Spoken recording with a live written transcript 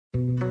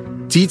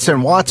Dietz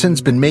and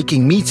Watson's been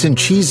making meats and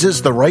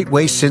cheeses the right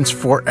way since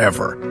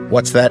forever.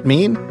 What's that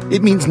mean?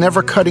 It means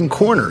never cutting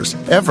corners,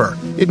 ever.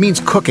 It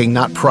means cooking,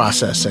 not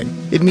processing.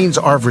 It means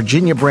our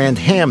Virginia brand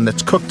ham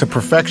that's cooked to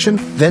perfection,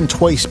 then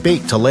twice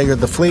baked to layer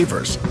the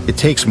flavors. It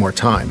takes more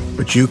time,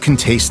 but you can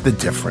taste the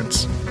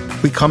difference.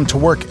 We come to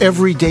work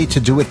every day to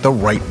do it the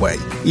right way,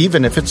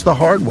 even if it's the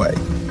hard way.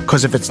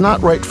 Because if it's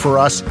not right for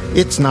us,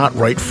 it's not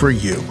right for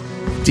you.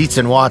 Dietz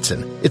and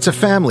Watson, it's a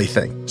family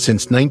thing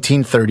since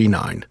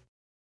 1939.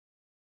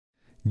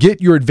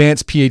 Get your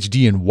advanced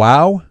PhD in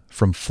WOW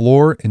from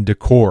Floor &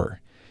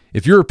 Decor.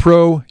 If you're a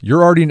pro,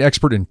 you're already an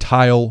expert in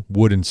tile,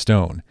 wood, and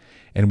stone.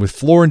 And with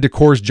Floor &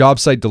 Decor's job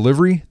site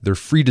delivery, their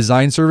free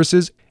design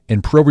services,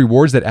 and pro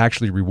rewards that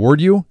actually reward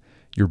you,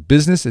 your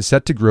business is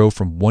set to grow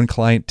from one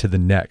client to the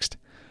next.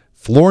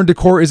 Floor &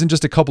 Decor isn't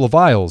just a couple of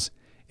aisles.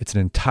 It's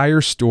an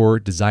entire store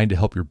designed to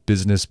help your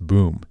business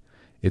boom.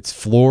 It's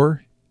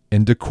Floor &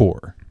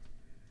 Decor.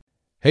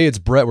 Hey, it's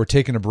Brett. We're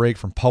taking a break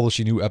from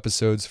publishing new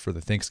episodes for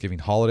the Thanksgiving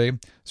holiday.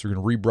 So we're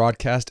going to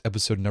rebroadcast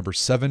episode number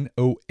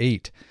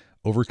 708,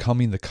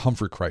 Overcoming the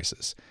Comfort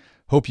Crisis.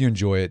 Hope you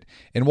enjoy it.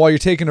 And while you're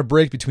taking a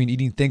break between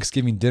eating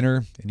Thanksgiving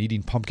dinner and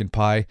eating pumpkin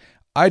pie,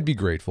 I'd be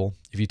grateful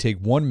if you take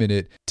 1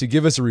 minute to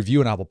give us a review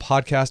on Apple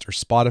Podcast or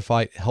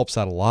Spotify. It helps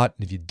out a lot.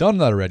 And if you've done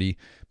that already,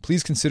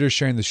 please consider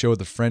sharing the show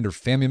with a friend or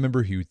family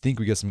member who you think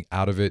we get something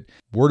out of it.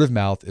 Word of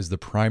mouth is the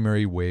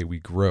primary way we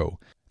grow.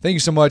 Thank you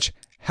so much.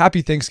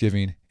 Happy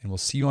Thanksgiving, and we'll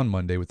see you on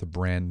Monday with a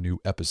brand new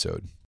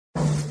episode.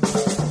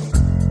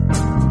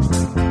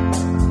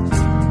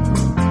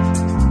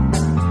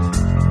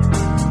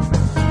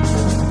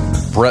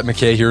 Brett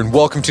McKay here, and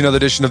welcome to another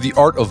edition of the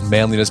Art of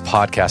Manliness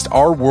podcast.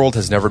 Our world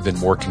has never been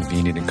more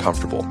convenient and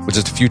comfortable. With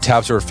just a few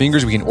taps of our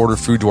fingers, we can order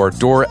food to our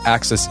door,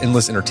 access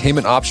endless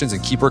entertainment options,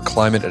 and keep our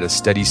climate at a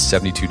steady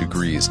 72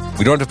 degrees.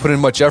 We don't have to put in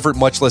much effort,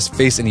 much less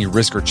face any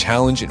risk or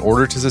challenge in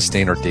order to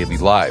sustain our daily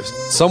lives.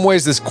 In some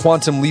ways, this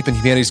quantum leap in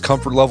humanity's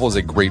comfort level is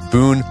a great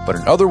boon, but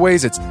in other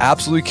ways, it's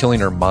absolutely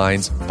killing our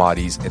minds,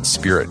 bodies, and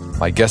spirit.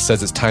 My guest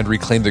says it's time to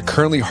reclaim the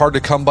currently hard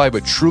to come by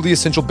but truly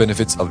essential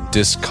benefits of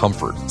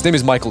discomfort. His name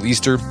is Michael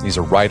Easter. He's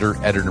a writer,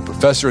 editor, and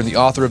professor, and the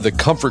author of The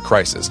Comfort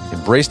Crisis.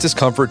 Embrace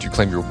discomfort to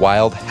claim your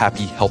wild,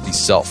 happy, healthy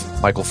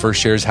self. Michael first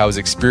shares how his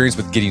experience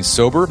with getting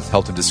sober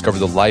helped him discover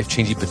the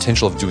life-changing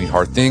potential of doing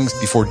hard things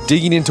before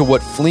digging into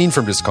what fleeing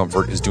from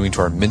discomfort is doing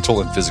to our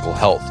mental and physical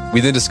health.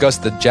 We then discuss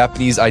the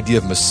Japanese idea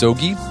of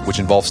misogi, which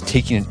involves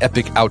taking an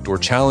epic outdoor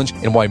challenge,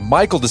 and why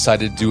Michael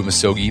decided to do a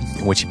misogi,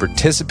 in which he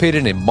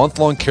participated in a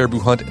month-long caribou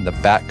hunt in the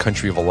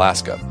backcountry of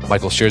Alaska.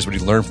 Michael shares what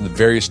he learned from the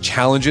various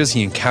challenges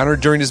he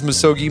encountered during his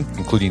misogi,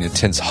 including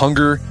intense hunger,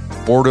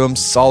 boredom,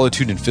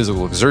 solitude, and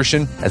physical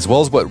exertion, as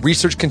well as what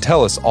research can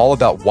tell us all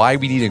about why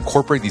we need to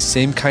incorporate these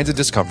same kinds of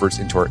discomforts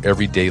into our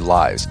everyday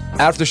lives.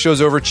 After the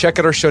show's over, check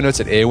out our show notes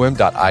at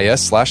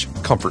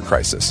aom.is/comfort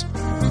crisis.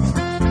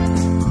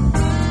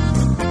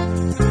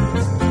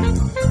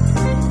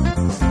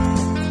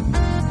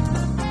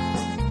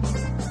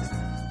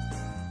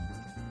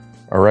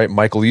 All right,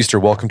 Michael Easter,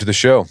 welcome to the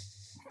show.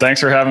 Thanks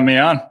for having me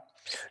on.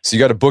 So you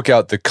got a book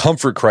out, The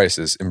Comfort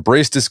Crisis,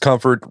 Embrace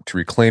Discomfort to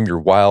Reclaim Your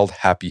Wild,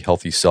 Happy,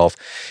 Healthy Self.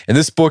 And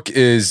this book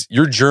is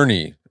your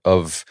journey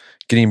of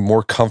getting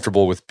more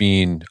comfortable with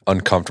being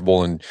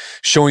uncomfortable and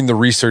showing the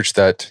research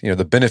that,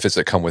 the benefits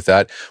that come with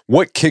that.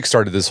 What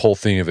kickstarted this whole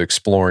thing of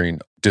exploring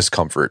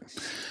discomfort?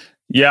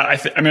 Yeah, I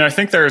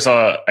think there's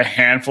a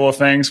handful of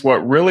things.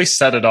 What really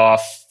set it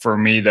off for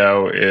me,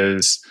 though,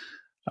 is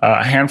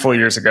a handful of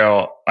years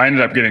ago, I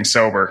ended up getting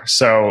sober.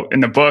 So in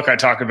the book, I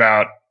talk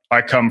about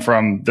I come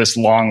from this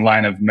long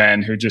line of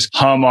men who just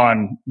hum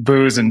on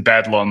booze and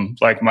bedlam.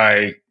 Like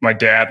my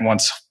dad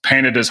once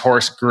painted his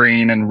horse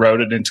green and rode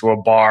it into a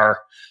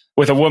bar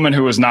with a woman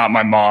who was not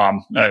my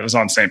mom. It was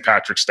on St.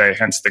 Patrick's Day,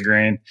 hence the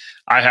green.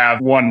 I have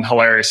one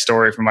hilarious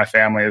story from my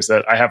family is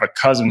that I have a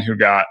cousin who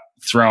got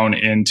thrown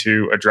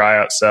into a dry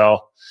out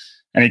cell,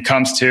 and he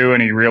comes to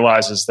and he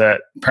realizes that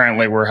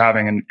apparently we're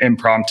having an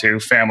impromptu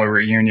family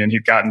reunion.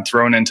 He'd gotten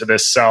thrown into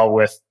this cell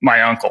with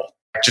my uncle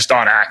just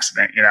on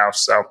accident,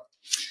 so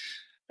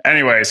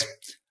anyways,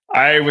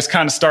 I was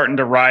kind of starting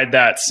to ride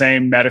that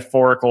same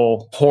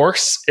metaphorical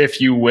horse,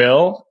 if you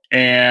will.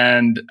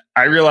 And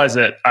I realized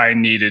that I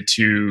needed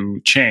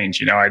to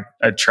change. I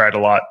tried a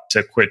lot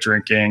to quit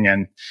drinking,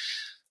 and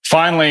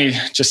finally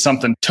just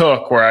something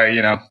took where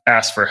I,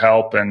 asked for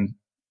help, and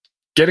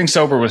getting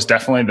sober was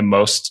definitely the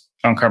most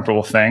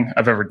uncomfortable thing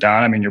I've ever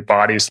done. I mean, your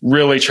body's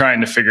really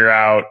trying to figure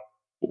out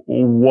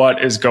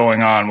what is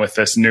going on with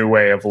this new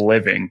way of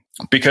living,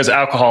 because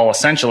alcohol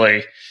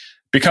essentially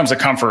becomes a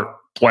comfort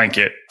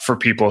blanket for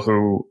people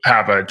who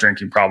have a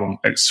drinking problem.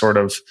 It sort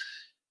of,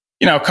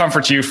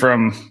 comforts you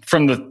from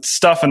the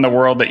stuff in the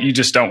world that you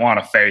just don't want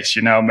to face.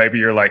 Maybe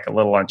you're like a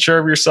little unsure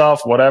of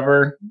yourself,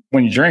 whatever.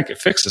 When you drink, it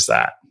fixes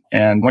that.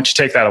 And once you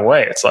take that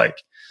away, it's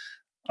like,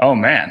 oh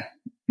man,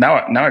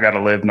 now I got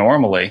to live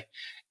normally.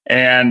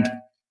 And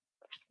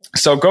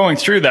so going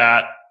through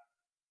that,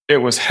 it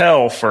was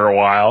hell for a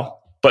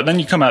while, but then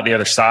you come out the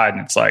other side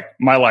and it's like,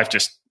 my life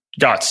just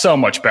got so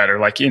much better,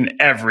 like in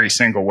every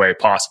single way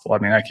possible. I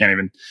mean, I can't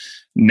even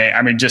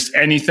just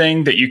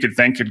anything that you could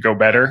think could go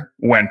better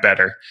went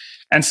better.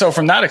 And so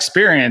from that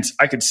experience,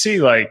 I could see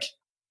like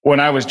when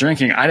I was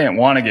drinking, I didn't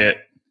want to get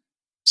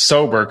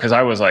sober because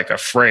I was like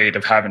afraid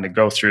of having to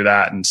go through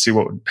that and see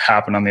what would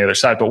happen on the other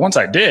side. But once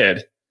I did,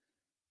 it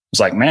was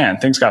like, man,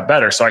 things got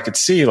better. So I could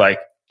see like,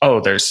 oh,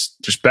 there's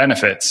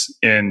benefits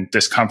in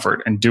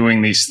discomfort and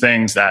doing these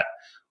things that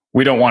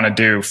we don't want to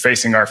do,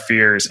 facing our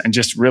fears and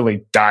just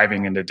really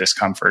diving into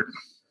discomfort.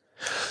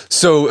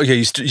 So, okay,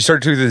 you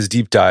started to do this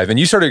deep dive and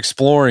you started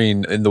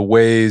exploring in the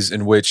ways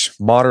in which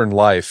modern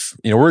life,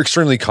 we're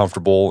extremely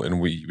comfortable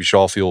and we should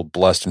all feel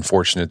blessed and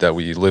fortunate that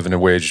we live in a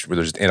way where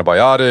there's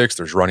antibiotics,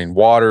 there's running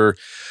water.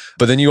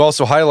 But then you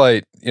also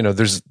highlight,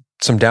 there's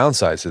some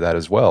downsides to that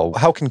as well.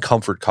 How can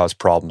comfort cause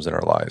problems in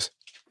our lives?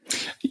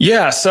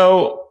 Yeah.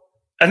 So,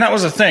 and that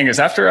was the thing is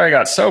after I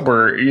got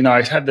sober,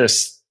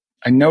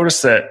 I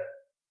noticed that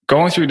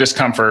going through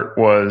discomfort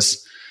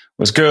was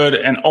good,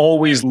 and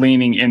always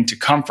leaning into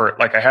comfort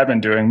like I had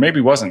been doing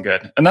maybe wasn't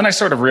good. And then I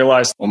sort of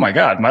realized, oh my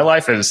God, my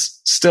life is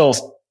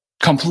still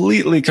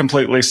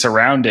completely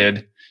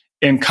surrounded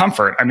in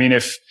comfort. I mean,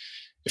 if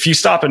you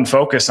stop and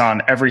focus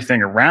on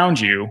everything around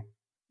you,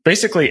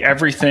 basically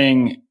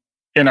everything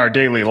in our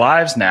daily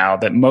lives now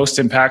that most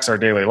impacts our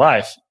daily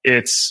life,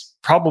 it's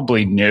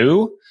probably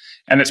new.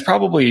 And it's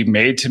probably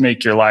made to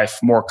make your life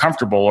more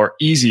comfortable or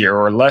easier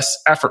or less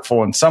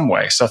effortful in some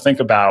way. So think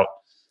about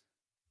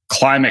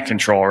climate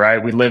control,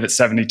 right? We live at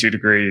 72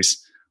 degrees.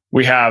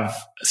 We have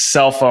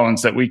cell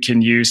phones that we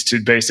can use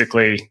to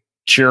basically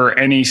cure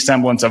any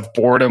semblance of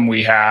boredom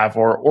we have,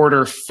 or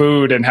order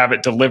food and have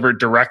it delivered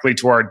directly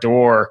to our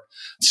door,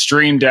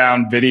 stream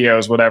down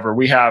videos, whatever.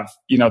 We have,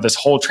 this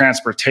whole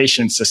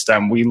transportation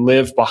system. We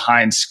live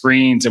behind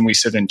screens and we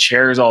sit in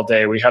chairs all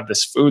day. We have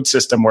this food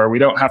system where we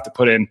don't have to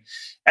put in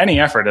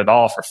any effort at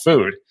all for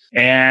food.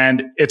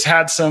 And it's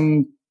had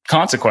some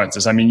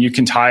consequences. I mean, you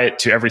can tie it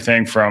to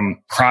everything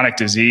from chronic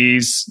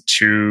disease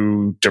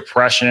to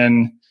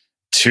depression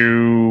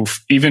to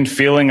even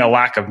feeling a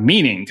lack of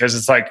meaning, because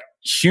it's like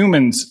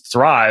humans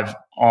thrive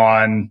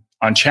on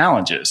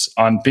challenges,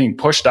 on being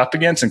pushed up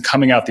against and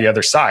coming out the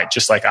other side,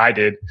 just like I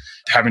did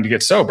having to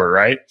get sober,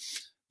 right?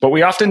 But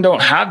we often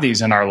don't have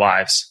these in our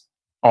lives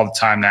all the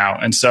time now.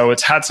 And so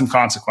it's had some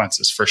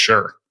consequences for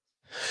sure.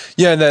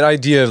 Yeah, and that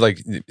idea of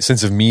like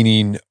sense of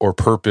meaning or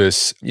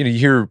purpose, you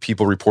hear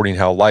people reporting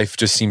how life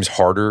just seems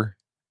harder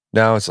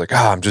now. It's like,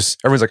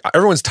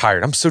 everyone's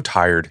tired. I'm so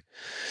tired.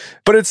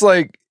 But it's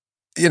like,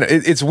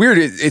 it's weird.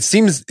 It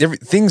seems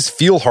things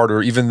feel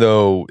harder, even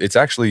though it's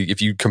actually,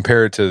 if you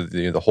compare it to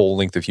the whole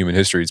length of human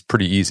history, it's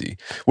pretty easy.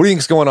 What do you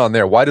think is going on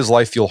there? Why does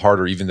life feel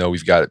harder, even though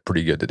we've got it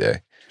pretty good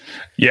today?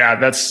 Yeah,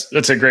 that's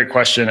a great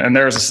question. And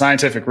there's a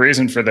scientific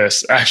reason for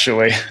this,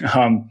 actually.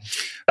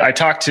 I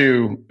talked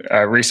to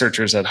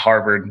researchers at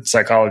Harvard,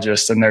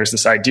 psychologists, and there's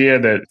this idea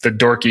that the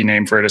dorky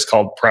name for it is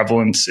called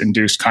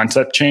prevalence-induced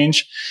concept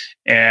change.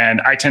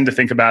 And I tend to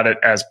think about it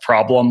as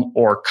problem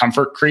or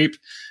comfort creep.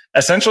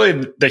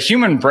 Essentially, the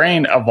human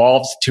brain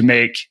evolved to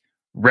make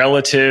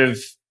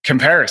relative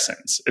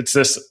comparisons. It's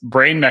this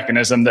brain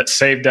mechanism that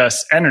saved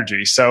us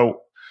energy.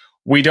 So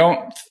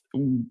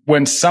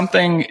when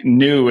something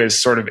new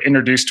is sort of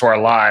introduced to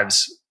our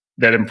lives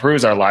that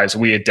improves our lives,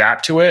 we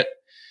adapt to it.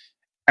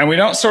 And we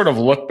don't sort of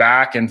look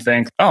back and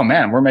think, oh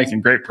man, we're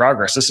making great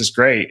progress. This is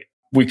great.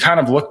 We kind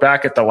of look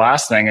back at the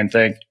last thing and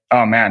think,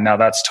 oh man, now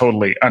that's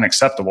totally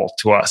unacceptable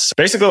to us.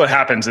 Basically what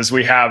happens is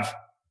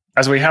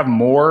as we have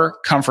more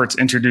comforts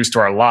introduced to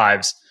our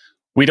lives,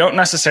 we don't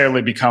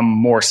necessarily become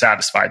more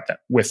satisfied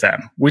with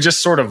them. We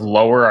just sort of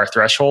lower our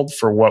threshold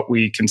for what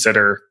we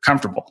consider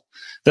comfortable.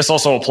 This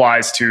also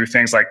applies to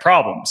things like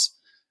problems.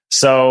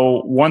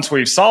 So once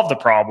we've solved the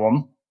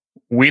problem,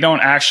 we don't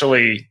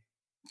actually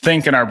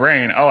think in our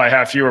brain, oh, I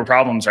have fewer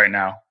problems right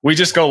now. We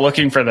just go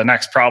looking for the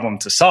next problem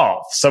to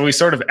solve. So we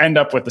sort of end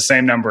up with the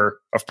same number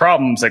of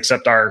problems,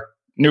 except our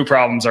new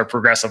problems are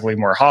progressively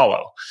more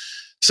hollow.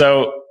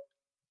 So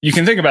you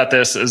can think about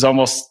this as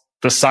almost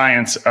the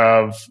science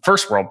of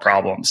first world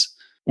problems.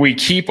 We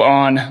keep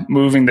on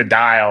moving the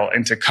dial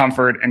into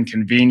comfort and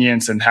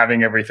convenience and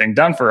having everything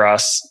done for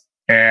us.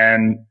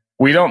 And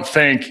we don't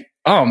think,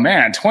 oh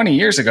man, 20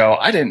 years ago,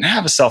 I didn't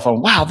have a cell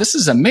phone. Wow, this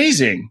is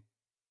amazing.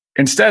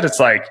 Instead, it's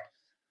like,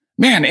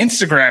 man,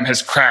 Instagram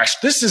has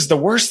crashed. This is the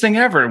worst thing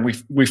ever. And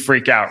we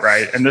freak out,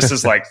 right? And this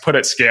is like put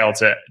at scale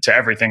to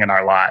everything in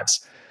our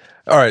lives.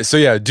 All right. So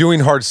yeah, doing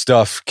hard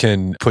stuff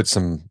can put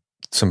some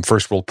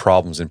first world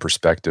problems in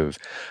perspective.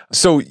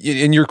 So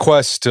in your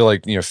quest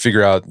to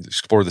figure out,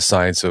 explore the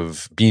science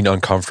of being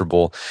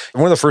uncomfortable,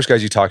 one of the first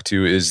guys you talk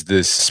to is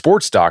this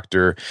sports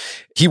doctor.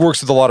 He works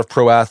with a lot of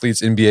pro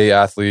athletes, NBA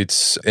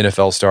athletes,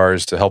 NFL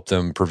stars to help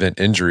them prevent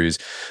injuries.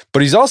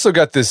 But he's also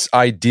got this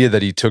idea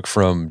that he took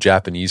from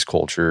Japanese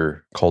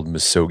culture called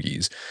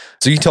misogis.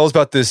 So you can tell us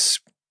about this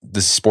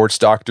sports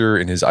doctor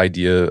and his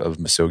idea of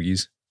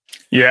misogis?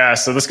 Yeah.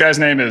 So this guy's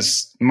name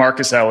is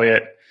Marcus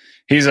Elliott.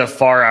 He's a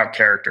far out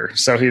character.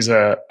 So he's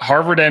a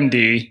Harvard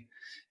MD,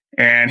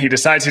 And he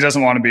decides he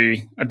doesn't want to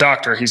be a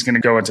doctor. He's going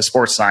to go into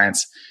sports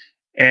science.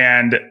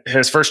 And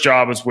his first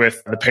job was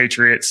with the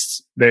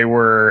Patriots. They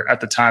were,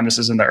 at the time, this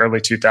is in the early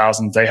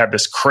 2000s, they had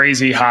this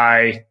crazy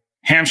high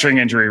hamstring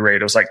injury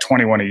rate. It was like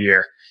 21 a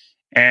year.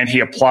 And he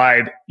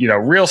applied,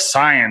 real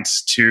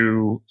science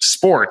to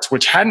sports,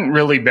 which hadn't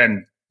really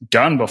been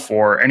done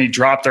before. And he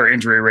dropped their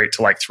injury rate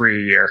to like 3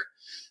 a year.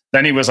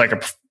 Then he was like a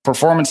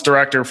performance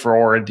director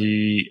for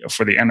the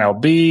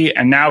MLB.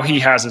 And now he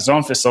has his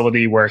own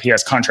facility where he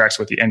has contracts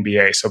with the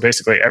NBA. So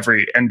basically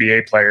every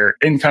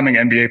incoming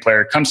NBA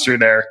player comes through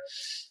there,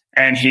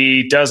 and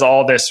he does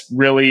all this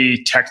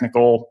really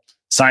technical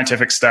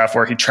scientific stuff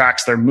where he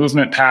tracks their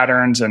movement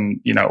patterns and,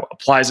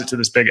 applies it to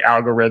this big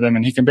algorithm.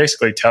 And he can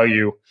basically tell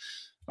you,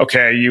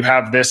 okay, you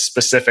have this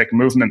specific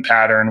movement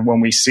pattern.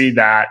 When we see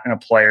that in a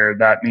player,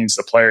 that means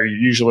the player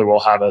usually will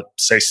have a,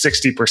 say,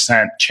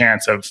 60%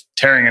 chance of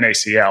tearing an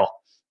ACL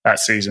that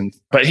season.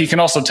 But he can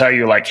also tell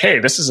you like, hey,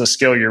 this is a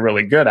skill you're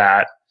really good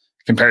at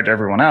compared to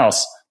everyone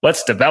else.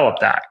 Let's develop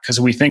that because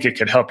we think it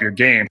could help your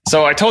game.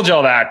 So I told you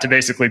all that to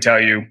basically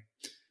tell you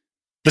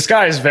this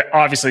guy is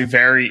obviously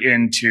very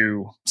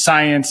into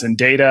science and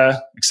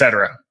data,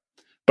 etc.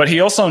 But he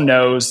also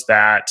knows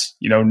that,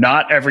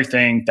 not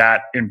everything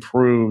that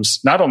improves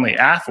not only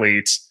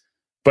athletes,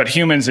 but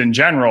humans in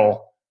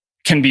general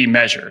can be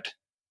measured.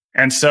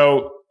 And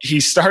so he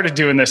started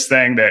doing this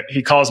thing that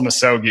he calls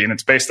Misogi, and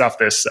it's based off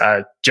this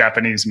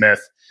Japanese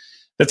myth.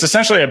 That's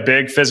essentially a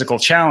big physical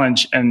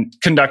challenge and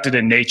conducted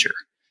in nature.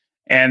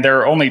 And there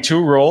are only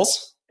 2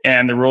 rules.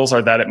 And the rules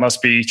are that it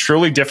must be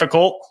truly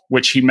difficult,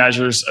 which he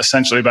measures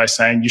essentially by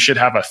saying you should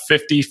have a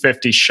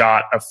 50-50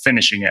 shot of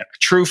finishing it, a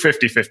true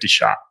 50-50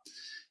 shot.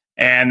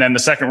 And then the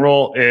second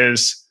rule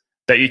is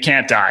that you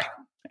can't die.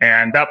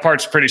 And that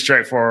part's pretty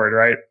straightforward,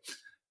 right?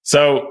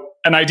 So,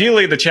 and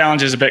ideally the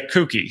challenge is a bit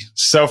kooky.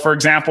 So for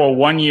example,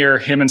 one year,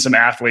 him and some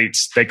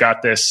athletes, they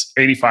got this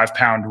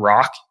 85-pound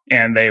rock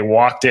and they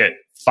walked it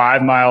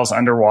 5 miles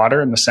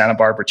underwater in the Santa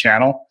Barbara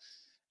Channel.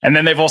 And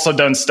then they've also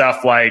done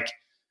stuff like,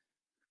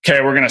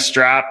 okay, we're going to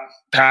strap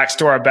packs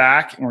to our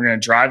back and we're going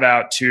to drive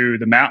out to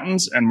the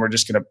mountains and we're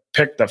just going to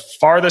pick the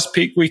farthest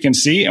peak we can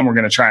see and we're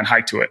going to try and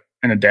hike to it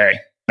in a day.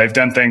 They've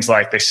done things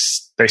like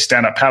they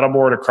stand-up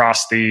paddleboard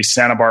across the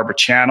Santa Barbara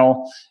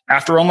Channel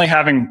after only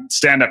having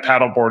stand-up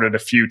paddleboarded a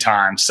few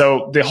times.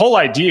 So the whole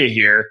idea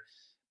here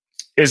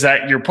is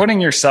that you're putting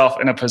yourself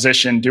in a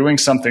position doing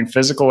something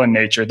physical in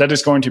nature that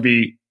is going to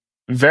be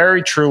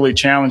very truly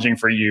challenging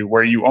for you,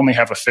 where you only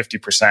have a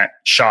 50%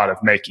 shot of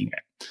making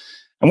it.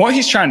 And what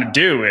he's trying to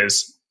do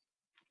is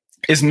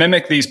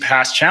mimic these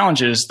past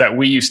challenges that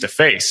we used to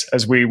face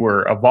as we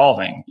were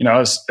evolving.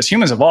 As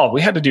humans evolved,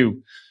 we had to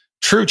do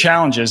true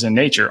challenges in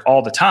nature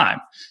all the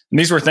time. And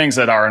these were things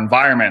that our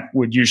environment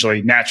would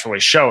usually naturally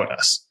show at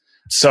us.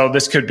 So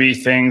this could be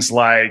things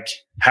like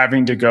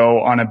having to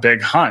go on a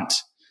big hunt,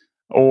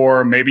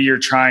 or maybe you're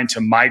trying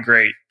to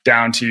migrate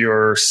down to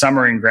your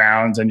summering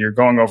grounds and you're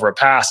going over a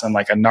pass and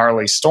like a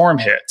gnarly storm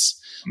hits.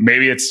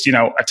 Maybe it's,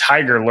 a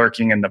tiger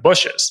lurking in the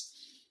bushes.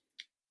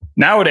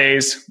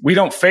 Nowadays, we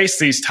don't face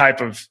these type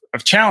of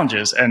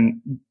challenges.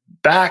 And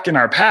back in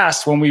our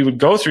past, when we would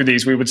go through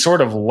these, we would sort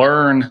of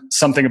learn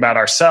something about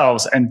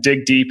ourselves and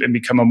dig deep and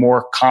become a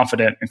more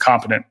confident and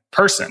competent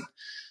person.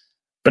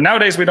 But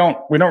nowadays, we don't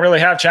really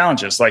have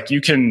challenges. Like,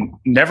 you can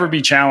never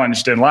be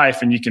challenged in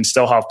life and you can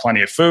still have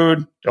plenty of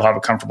food. You'll have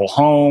a comfortable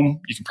home.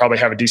 You can probably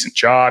have a decent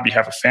job. You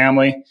have a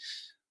family,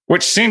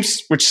 which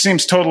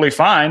seems totally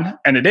fine.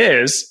 And it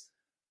is.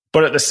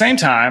 But at the same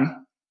time,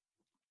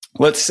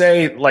 let's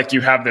say like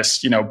you have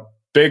this,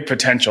 big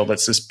potential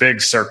that's this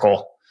big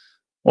circle.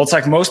 Well, it's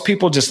like most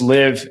people just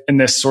live in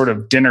this sort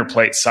of dinner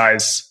plate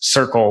size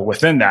circle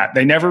within that.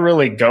 They never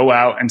really go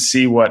out and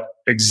see what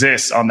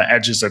exists on the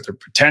edges of their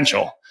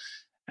potential.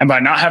 And by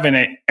not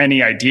having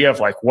any idea of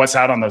like what's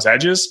out on those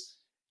edges,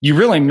 you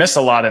really miss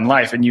a lot in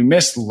life, and you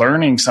miss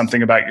learning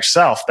something about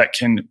yourself that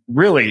can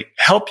really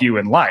help you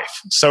in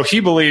life. So he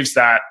believes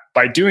that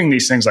by doing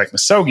these things like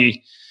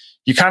Misogi,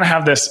 you kind of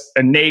have this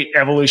innate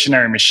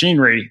evolutionary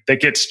machinery that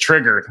gets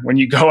triggered when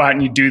you go out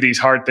and you do these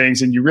hard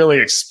things and you really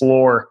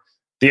explore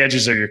the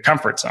edges of your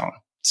comfort zone.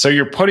 So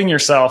you're putting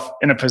yourself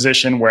in a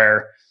position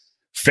where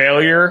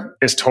failure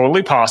is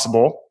totally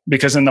possible,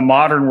 because in the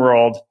modern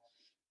world,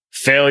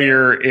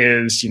 failure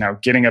is,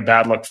 getting a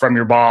bad look from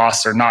your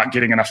boss or not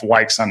getting enough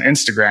likes on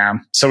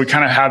Instagram. So we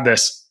kind of have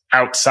this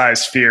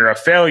outsized fear of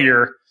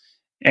failure,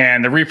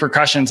 and the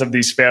repercussions of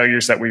these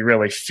failures that we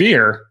really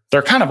fear,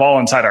 they're kind of all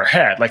inside our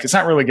head. Like, it's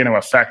not really going to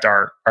affect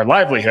our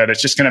livelihood.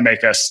 It's just going to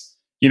make us,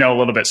 a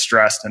little bit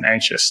stressed and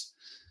anxious.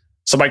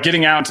 So by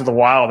getting out into the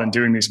wild and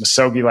doing these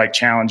Misogi-like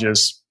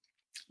challenges,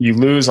 you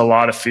lose a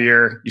lot of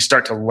fear. You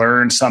start to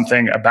learn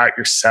something about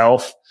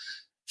yourself.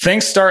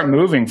 Things start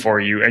moving for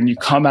you, and you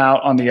come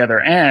out on the other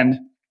end,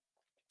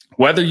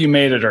 whether you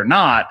made it or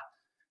not,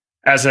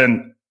 as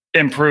an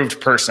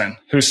improved person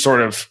who's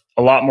sort of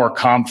a lot more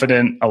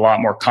confident, a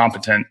lot more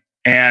competent.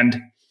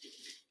 And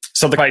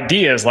so the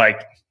idea is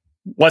like,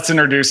 let's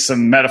introduce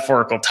some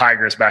metaphorical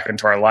tigers back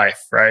into our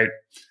life, right?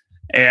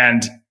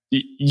 And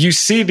you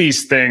see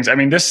these things. I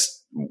mean,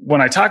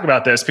 when I talk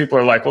about this, people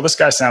are like, well, this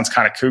guy sounds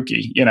kind of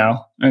kooky, And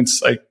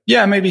it's like,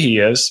 yeah, maybe he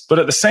is. But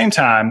at the same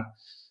time,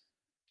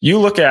 you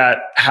look at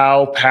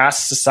how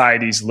past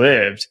societies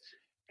lived,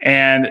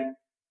 and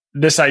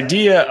this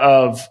idea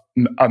of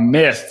a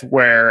myth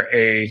where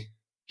a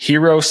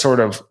hero sort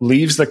of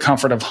leaves the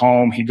comfort of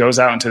home. He goes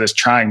out into this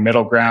trying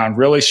middle ground,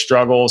 really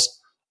struggles,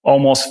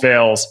 almost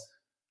fails,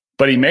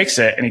 but he makes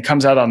it and he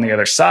comes out on the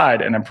other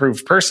side an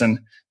improved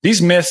person.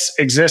 These myths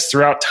exist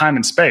throughout time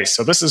and space.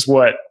 So this is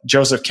what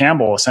Joseph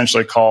Campbell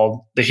essentially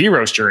called the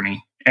hero's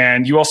journey.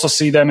 And you also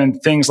see them in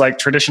things like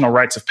traditional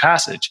rites of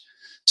passage.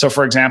 So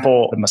for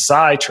example, the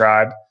Maasai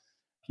tribe,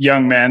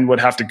 young men would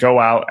have to go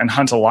out and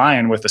hunt a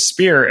lion with a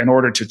spear in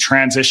order to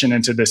transition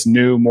into this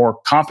new, more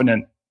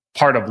competent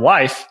part of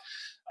life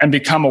and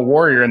become a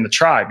warrior in the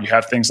tribe. You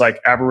have things like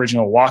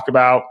Aboriginal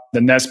walkabout. The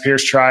Nez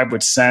Perce tribe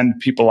would send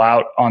people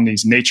out on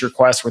these nature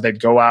quests where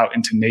they'd go out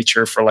into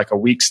nature for like a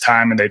week's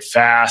time and they'd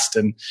fast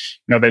and,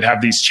 they'd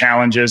have these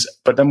challenges.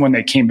 But then when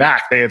they came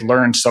back, they had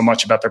learned so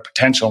much about their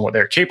potential and what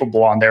they're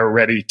capable of, and they were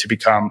ready to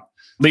become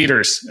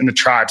leaders in the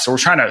tribe. So we're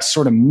trying to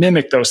sort of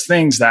mimic those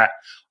things that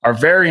are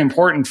very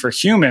important for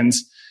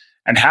humans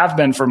and have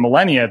been for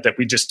millennia that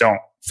we just don't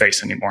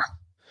face anymore.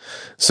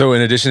 So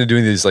in addition to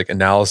doing these like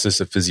analysis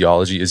of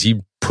physiology, is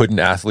he putting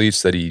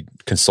athletes that he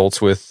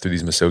consults with through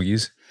these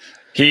Misogis?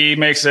 He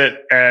makes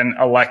it an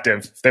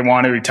elective. If they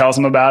want to, he tells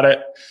them about it.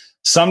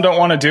 Some don't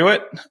want to do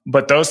it,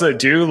 but those that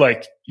do,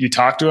 like you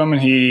talk to him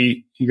and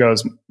he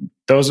goes,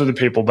 those are the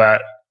people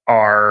that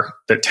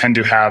tend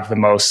to have the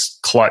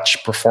most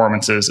clutch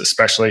performances,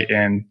 especially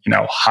in,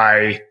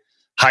 high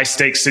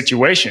stakes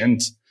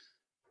situations,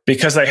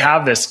 because they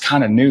have this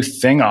kind of new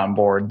thing on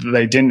board that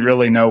they didn't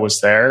really know was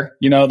there.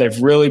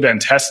 They've really been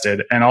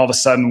tested. And all of a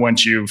sudden,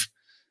 once you've,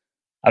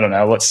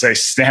 let's say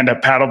stand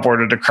up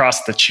paddleboarded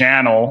across the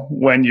channel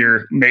when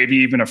you're maybe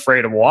even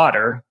afraid of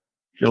water,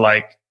 you're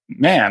like,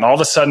 man, all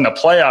of a sudden a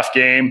playoff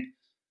game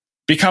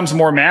becomes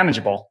more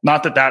manageable.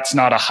 Not that that's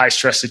not a high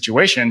stress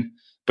situation,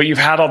 but you've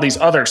had all these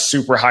other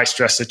super high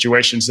stress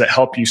situations that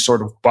help you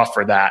sort of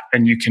buffer that.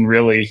 And you can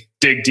really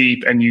dig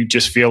deep and you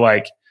just feel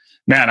like,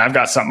 man, I've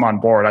got something on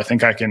board. I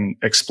think I can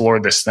explore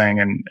this thing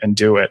and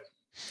do it.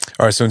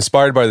 All right. So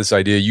inspired by this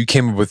idea, you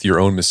came up with your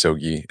own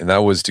Misogi, and that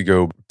was to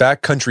go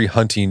backcountry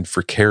hunting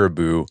for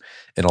caribou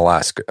in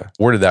Alaska.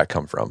 Where did that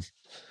come from?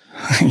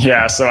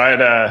 Yeah. So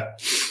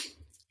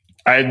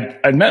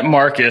I'd met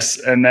Marcus,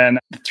 and then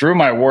through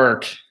my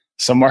work,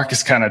 so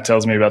Marcus kind of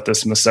tells me about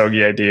this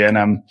Misogi idea, and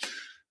I'm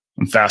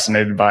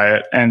fascinated by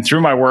it. And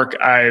through my work,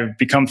 I've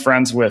become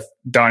friends with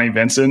Donnie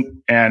Vincent.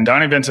 And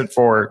Donnie Vincent,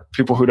 for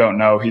people who don't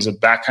know, he's a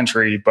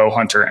backcountry bow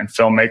hunter and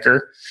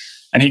filmmaker.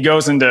 And he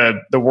goes into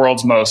the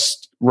world's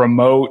most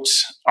remote,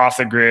 off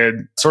the grid,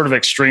 sort of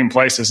extreme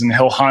places, and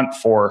he'll hunt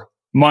for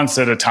months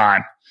at a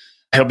time.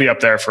 He'll be up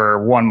there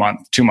for 1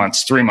 month, 2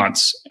 months, 3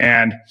 months.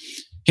 And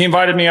he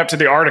invited me up to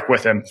the Arctic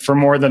with him for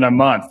more than a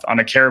month on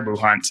a caribou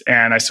hunt.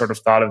 And I sort of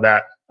thought of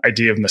that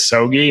idea of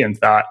Misogi and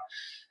thought,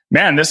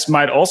 man, this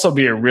might also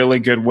be a really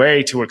good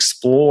way to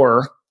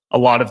explore a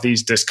lot of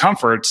these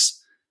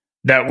discomforts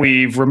that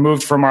we've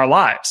removed from our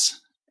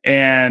lives.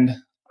 And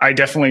I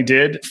definitely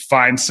did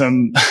find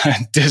some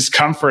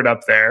discomfort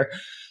up there.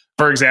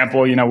 For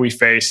example, we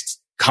faced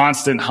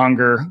constant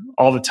hunger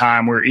all the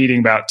time. We were eating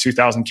about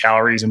 2,000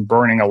 calories and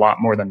burning a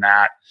lot more than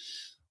that.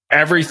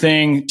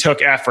 Everything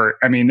took effort.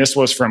 I mean, this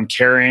was from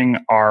carrying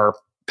our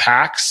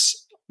packs.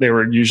 They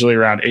were usually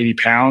around 80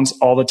 pounds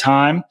all the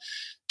time,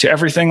 to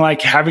everything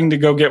like having to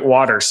go get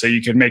water so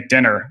you could make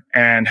dinner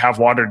and have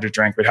water to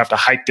drink. We'd have to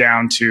hike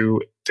down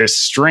to this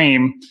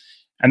stream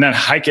and then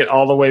hike it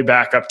all the way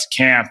back up to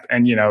camp.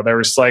 And, there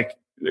was like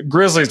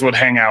grizzlies would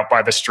hang out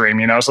by the stream,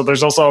 so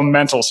there's also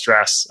mental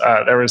stress.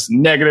 There was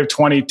negative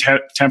 20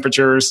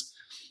 temperatures,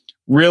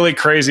 really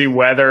crazy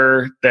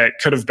weather that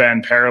could have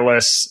been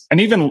perilous.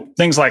 And even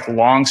things like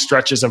long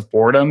stretches of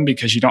boredom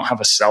because you don't have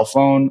a cell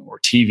phone or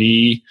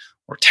TV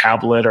or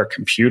tablet or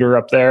computer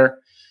up there.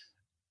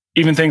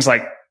 Even things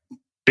like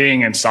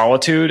being in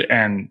solitude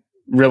and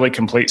really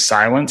complete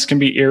silence can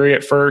be eerie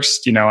at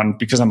first, and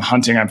because I'm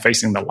hunting, I'm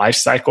facing the life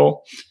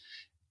cycle.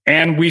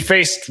 And we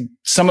faced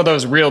some of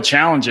those real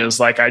challenges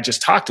like I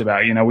just talked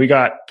about. We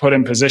got put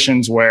in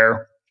positions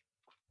where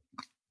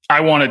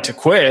I wanted to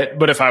quit,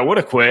 but if I would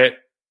have quit,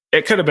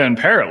 it could have been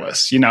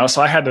perilous,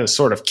 so I had to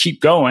sort of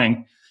keep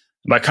going.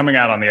 By coming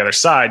out on the other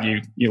side,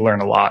 you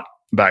learn a lot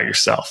about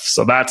yourself.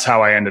 So that's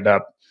how I ended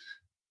up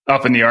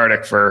in the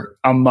Arctic for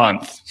a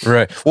month.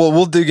 Right. Well,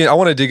 we'll dig in. I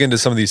want to dig into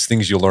some of these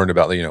things you learned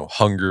about,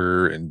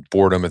 hunger and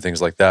boredom and things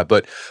like that.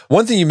 But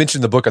one thing you mentioned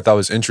in the book I thought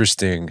was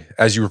interesting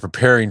as you were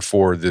preparing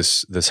for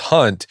this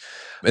hunt,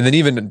 and then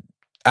even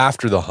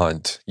after the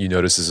hunt, you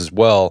noticed this as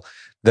well,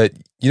 that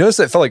you noticed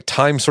that it felt like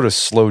time sort of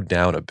slowed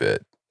down a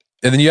bit.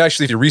 And then you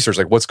actually do research,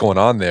 like what's going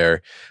on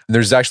there. And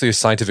there's actually a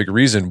scientific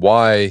reason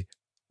why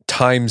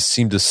time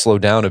seemed to slow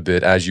down a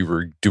bit as you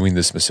were doing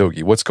this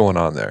Misogi. What's going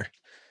on there?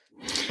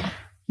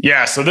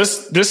 Yeah, so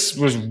this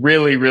was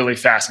really, really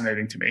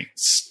fascinating to me.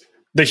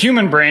 The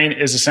human brain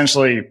is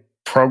essentially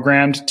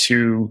programmed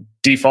to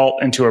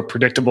default into a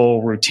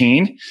predictable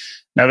routine.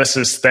 Now, this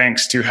is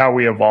thanks to how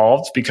we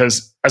evolved,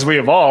 because as we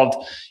evolved,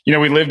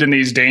 we lived in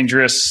these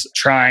dangerous,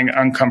 trying,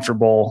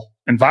 uncomfortable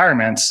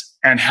environments,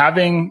 and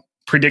having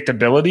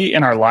predictability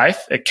in our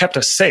life, it kept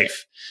us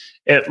safe.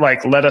 It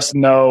let us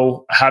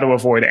know how to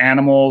avoid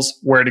animals,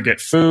 where to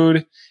get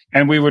food,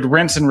 and we would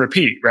rinse and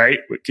repeat, right?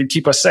 It could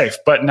keep us safe.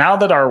 But now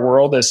that our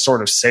world is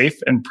sort of safe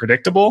and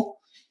predictable,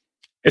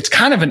 it's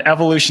kind of an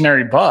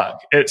evolutionary bug.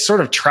 It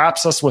sort of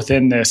traps us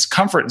within this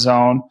comfort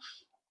zone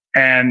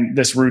and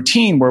this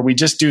routine where we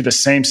just do the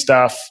same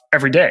stuff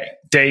every day,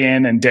 day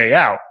in and day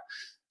out.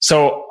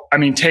 So,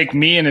 take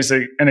me as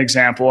an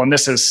example, and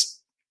this is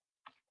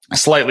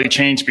slightly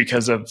changed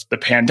because of the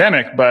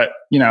pandemic, but,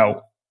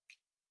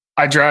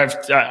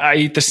 I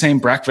eat the same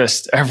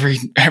breakfast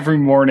every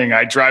morning.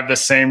 I drive the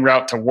same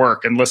route to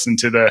work and listen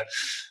to the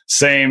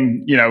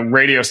same,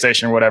 radio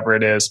station or whatever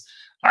it is.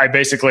 I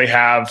basically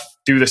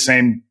do the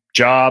same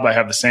job. I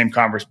have the same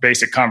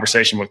basic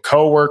conversation with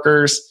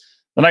coworkers.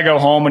 Then I go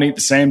home and eat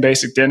the same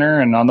basic dinner.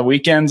 And on the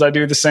weekends, I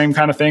do the same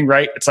kind of thing,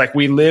 right? It's like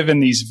we live in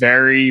these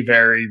very,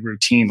 very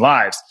routine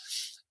lives.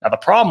 Now, the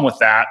problem with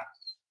that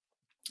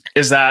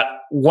is that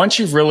once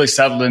you've really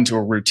settled into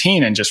a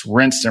routine and just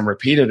rinsed and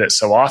repeated it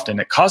so often,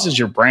 it causes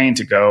your brain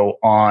to go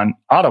on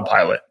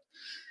autopilot.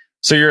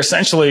 So you're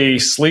essentially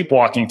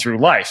sleepwalking through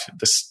life.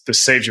 This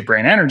saves your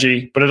brain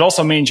energy, but it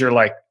also means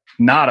you're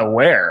not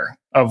aware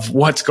of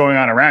what's going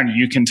on around you.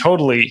 You can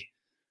totally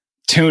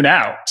tune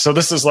out. So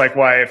this is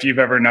why, if you've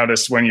ever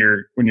noticed when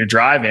you're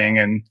driving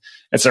and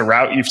it's a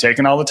route you've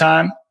taken all the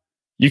time,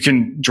 you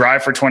can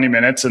drive for 20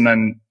 minutes and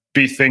then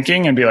be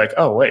thinking and be like,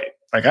 oh, wait,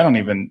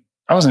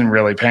 I wasn't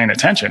really paying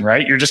attention,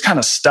 right? You're just kind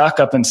of stuck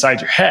up inside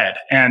your head.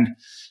 And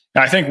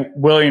I think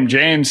William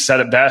James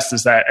said it best,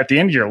 is that at the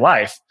end of your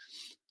life,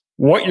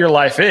 what your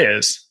life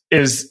is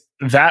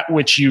that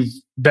which you've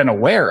been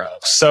aware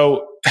of.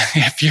 So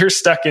if you're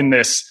stuck in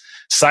this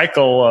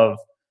cycle of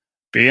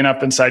being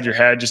up inside your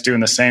head, just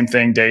doing the same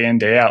thing day in,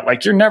 day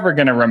out, you're never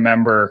going to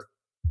remember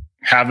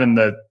having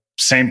the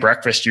same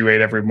breakfast you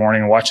ate every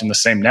morning and watching the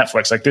same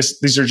Netflix.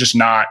 These are just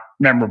not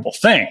memorable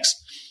things.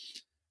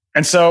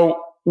 And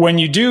so when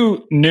you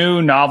do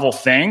new novel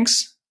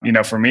things,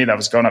 for me, that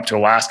was going up to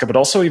Alaska, but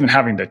also even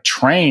having to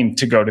train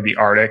to go to the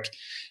Arctic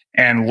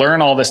and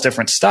learn all this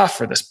different stuff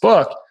for this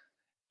book,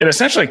 it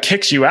essentially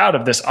kicks you out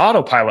of this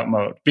autopilot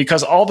mode,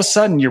 because all of a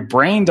sudden your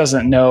brain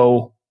doesn't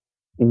know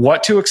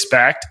what to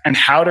expect and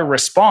how to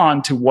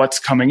respond to what's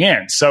coming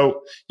in.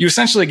 So you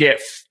essentially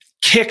get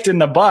kicked in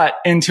the butt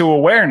into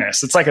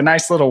awareness. It's like a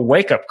nice little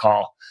wake-up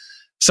call.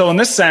 So in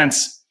this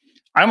sense,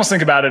 I almost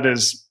think about it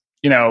as,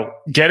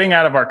 getting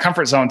out of our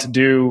comfort zone to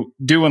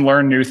do and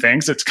learn new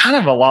things. It's kind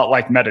of a lot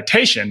like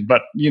meditation,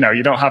 but you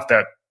don't have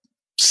to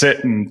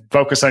sit and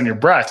focus on your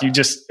breath.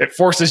 It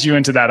forces you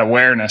into that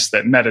awareness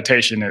that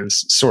meditation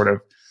is sort of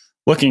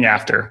looking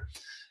after.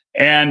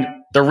 And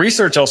the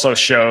research also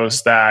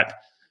shows that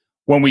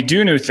when we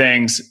do new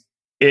things,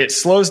 it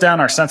slows down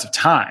our sense of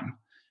time.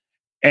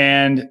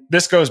 And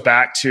this goes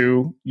back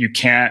to you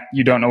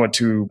don't know what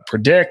to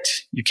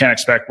predict. You can't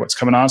expect what's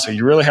coming on. So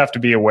you really have to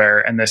be aware.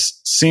 And this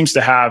seems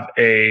to have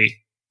a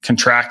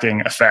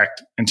contracting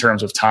effect in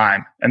terms of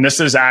time. And this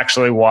is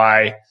actually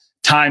why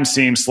time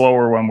seems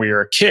slower when we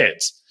were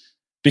kids,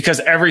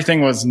 because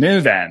everything was new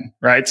then,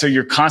 right? So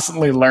you're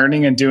constantly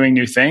learning and doing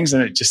new things,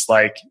 and it just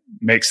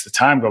makes the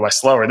time go by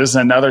slower. This is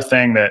another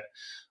thing that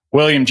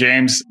William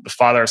James, the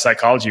father of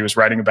psychology, was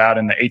writing about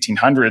in the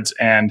 1800s.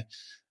 And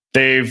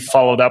they've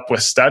followed up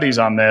with studies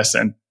on this,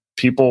 and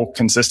people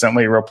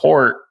consistently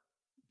report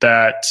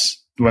that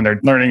when they're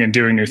learning and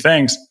doing new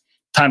things,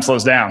 time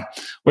slows down,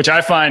 which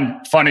I find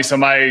funny. So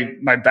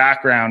my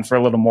background for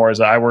a little more is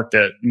that I worked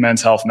at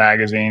Men's Health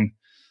magazine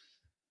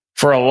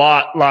for a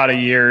lot of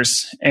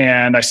years,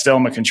 and I still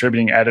am a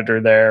contributing editor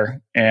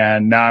there.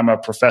 And now I'm a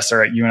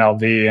professor at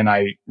UNLV and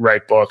I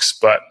write books.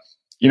 But,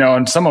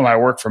 in some of my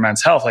work for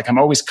Men's Health, I'm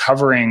always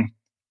covering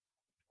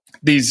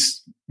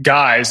these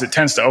guys. It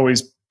tends to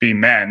always be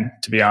men,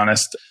 to be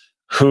honest,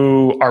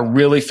 who are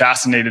really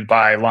fascinated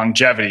by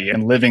longevity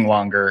and living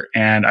longer.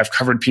 And I've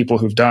covered people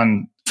who've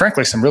done,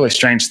 frankly, some really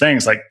strange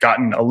things, like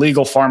gotten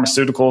illegal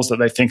pharmaceuticals that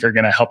they think are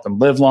going to help them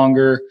live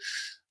longer.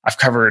 I've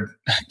covered,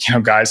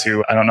 guys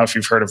who, I don't know if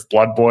you've heard of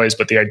blood boys,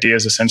 but the idea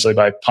is essentially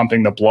by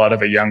pumping the blood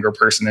of a younger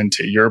person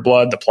into your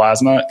blood, the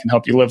plasma, it can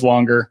help you live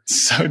longer.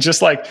 So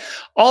just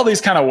all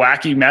these kind of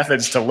wacky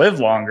methods to live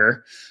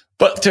longer.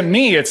 But to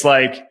me, it's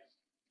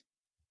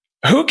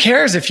who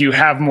cares if you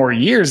have more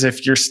years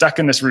if you're stuck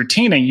in this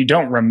routine and you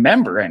don't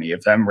remember any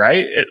of them,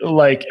 right?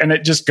 And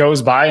it just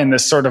goes by in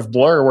this sort of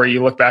blur where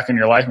you look back in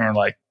your life and you're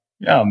like,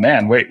 oh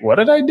man, wait, what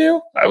did I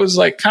do? I was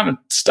kind of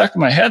stuck in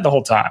my head the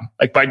whole time.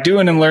 By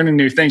doing and learning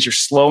new things, you're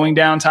slowing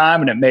down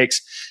time, and it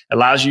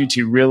allows you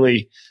to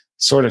really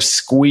sort of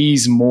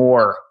squeeze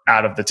more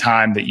out of the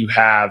time that you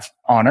have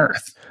on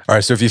Earth. All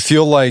right. So if you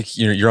feel like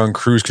you're on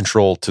cruise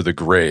control to the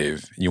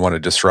grave and you want to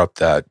disrupt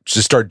that,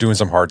 just start doing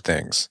some hard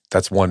things.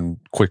 That's one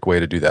quick way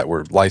to do that,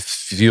 where life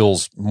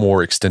feels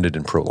more extended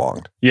and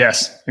prolonged.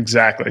 Yes,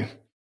 exactly.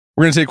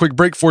 We're going to take a quick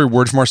break for a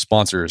word from our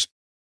sponsors.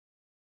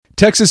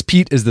 Texas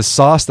Pete is the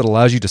sauce that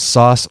allows you to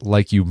sauce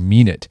like you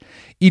mean it.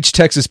 Each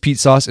Texas Pete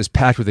sauce is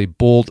packed with a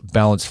bold,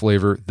 balanced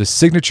flavor. The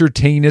signature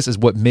tanginess is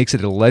what makes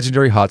it a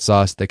legendary hot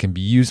sauce that can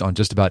be used on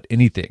just about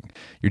anything.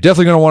 You're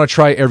definitely going to want to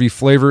try every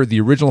flavor. The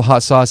original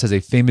hot sauce has a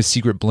famous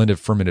secret blend of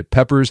fermented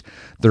peppers.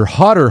 Their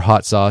hotter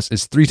hot sauce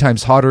is 3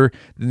 times hotter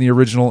than the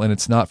original, and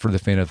it's not for the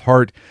faint of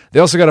heart. They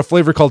also got a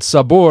flavor called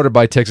Sabor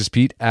by Texas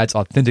Pete, adds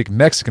authentic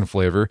Mexican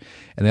flavor,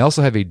 and they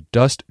also have a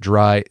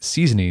dust-dry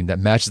seasoning that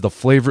matches the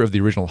flavor of the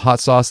original hot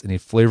sauce in a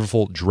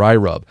flavorful dry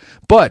rub.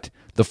 But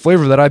the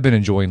flavor that I've been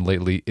enjoying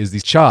lately is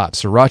the chopped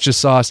sriracha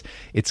sauce.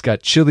 It's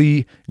got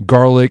chili,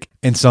 garlic,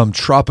 and some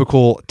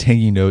tropical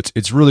tangy notes.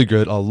 It's really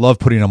good. I love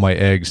putting it on my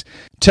eggs.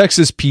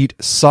 Texas Pete,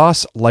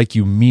 sauce like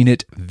you mean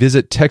it.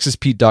 Visit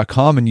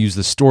TexasPete.com and use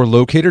the store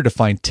locator to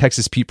find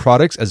Texas Pete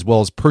products, as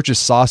well as purchase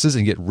sauces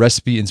and get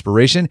recipe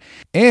inspiration.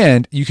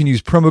 And you can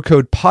use promo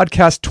code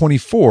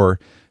podcast24 for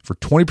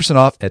 20%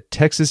 off at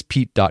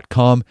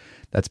TexasPete.com.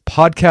 That's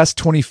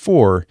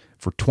podcast24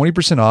 for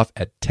 20% off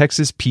at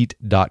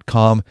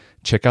TexasPete.com.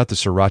 Check out the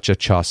Sriracha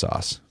Cha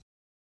Sauce.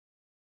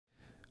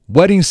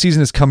 Wedding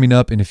season is coming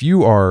up, and if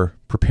you are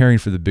preparing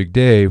for the big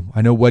day,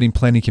 I know wedding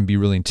planning can be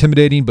really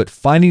intimidating, but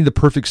finding the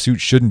perfect suit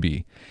shouldn't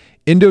be.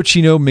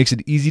 Indochino makes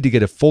it easy to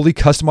get a fully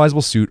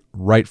customizable suit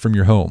right from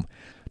your home.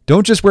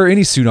 Don't just wear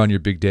any suit on your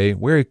big day,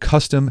 wear a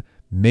custom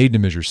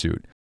made-to-measure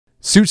suit.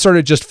 Suits start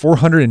at just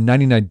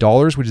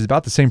 $499, which is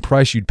about the same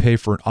price you'd pay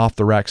for an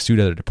off-the-rack suit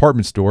at a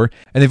department store.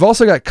 And they've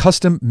also got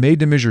custom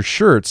made-to-measure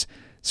shirts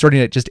starting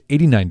at just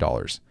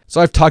 $89.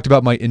 So I've talked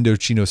about my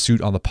Indochino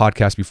suit on the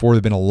podcast before.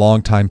 They've been a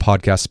long-time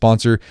podcast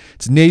sponsor.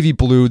 It's navy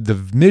blue. The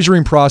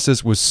measuring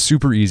process was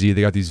super easy.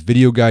 They got these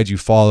video guides you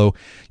follow.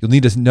 You'll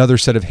need another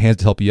set of hands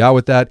to help you out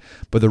with that.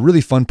 But the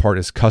really fun part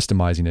is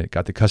customizing it.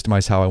 Got to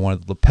customize how I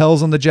wanted the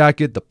lapels on the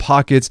jacket, the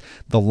pockets,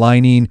 the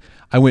lining.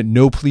 I went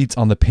no pleats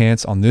on the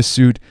pants on this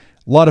suit.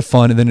 A lot of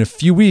fun. And then in a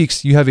few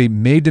weeks, you have a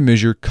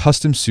made-to-measure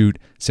custom suit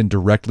sent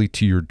directly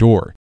to your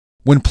door.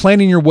 When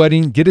planning your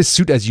wedding, get a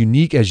suit as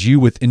unique as you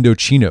with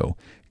Indochino.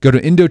 Go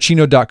to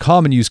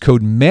Indochino.com and use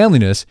code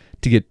manliness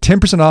to get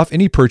 10% off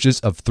any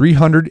purchase of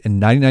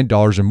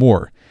 $399 or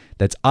more.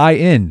 That's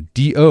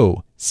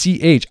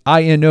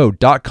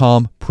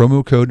INDOCHINO.com,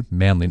 promo code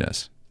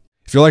manliness.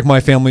 If you're like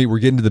my family, we're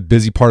getting to the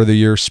busy part of the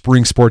year.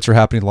 Spring sports are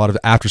happening, a lot of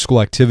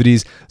after-school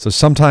activities. So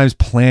sometimes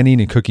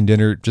planning and cooking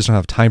dinner, just don't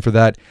have time for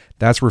that.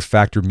 That's where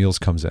Factor Meals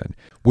comes in.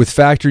 With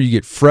Factor, you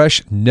get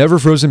fresh, never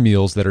frozen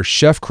meals that are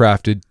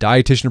chef-crafted,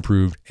 dietitian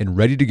approved, and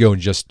ready to go in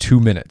just 2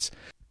 minutes.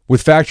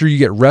 With Factor, you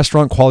get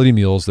restaurant quality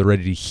meals that are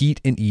ready to heat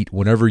and eat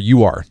whenever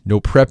you are.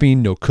 No prepping,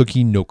 no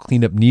cooking, no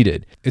cleanup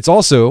needed. It's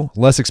also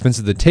less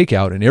expensive than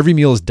takeout, and every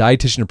meal is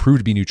dietitian approved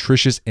to be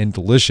nutritious and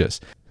delicious.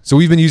 So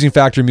we've been using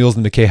Factor meals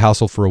in the McKay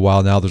household for a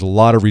while now. There's a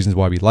lot of reasons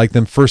why we like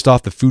them. First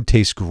off, the food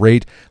tastes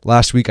great.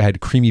 Last week I had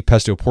creamy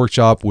pesto pork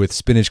chop with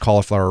spinach,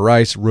 cauliflower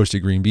rice,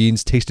 roasted green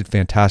beans. Tasted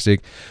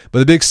fantastic. But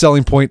the big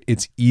selling point,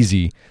 it's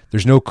easy.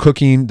 There's no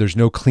cooking. There's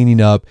no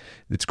cleaning up.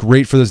 It's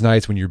great for those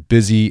nights when you're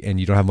busy and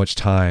you don't have much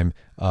time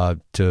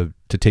to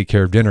take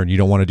care of dinner and you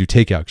don't want to do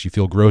takeout because you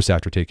feel gross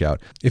after takeout.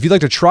 If you'd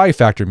like to try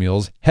Factor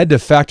Meals, head to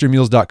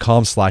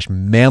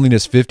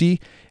factormeals.com/manliness50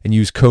 and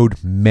use code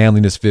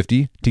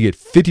manliness50 to get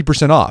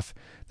 50% off.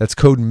 That's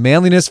code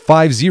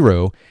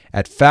manliness50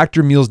 at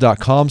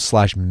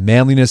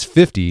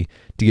factormeals.com/manliness50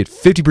 to get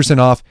 50%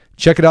 off.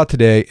 Check it out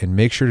today and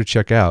make sure to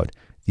check out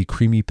the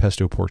creamy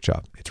pesto pork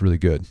chop. It's really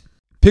good.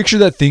 Picture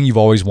that thing you've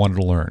always wanted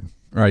to learn.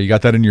 All right, you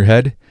got that in your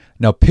head?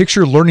 Now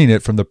picture learning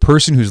it from the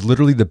person who's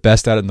literally the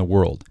best at it in the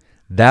world.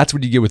 That's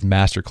what you get with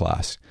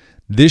Masterclass.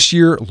 This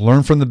year,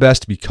 learn from the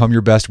best to become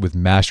your best with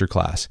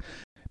Masterclass.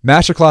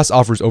 Masterclass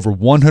offers over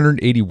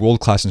 180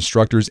 world-class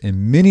instructors,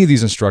 and many of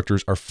these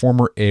instructors are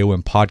former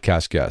AOM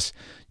podcast guests.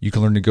 You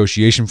can learn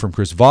negotiation from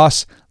Chris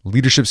Voss,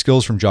 leadership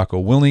skills from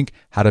Jocko Willink,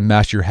 how to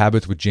master your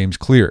habits with James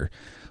Clear.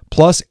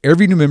 Plus,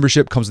 every new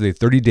membership comes with a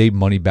 30-day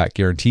money-back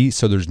guarantee,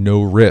 so there's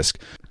no risk.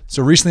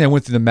 So recently I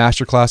went through the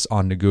masterclass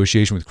on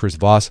negotiation with Chris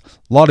Voss.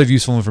 A lot of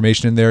useful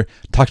information in there.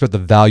 Talked about the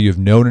value of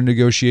knowing a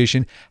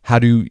negotiation, how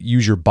to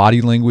use your body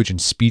language and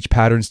speech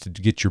patterns to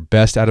get your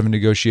best out of a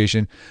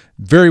negotiation.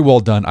 Very well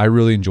done. I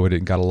really enjoyed it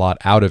and got a lot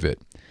out of it.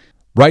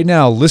 Right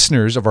now,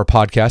 listeners of our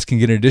podcast can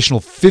get an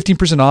additional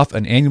 15% off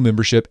an annual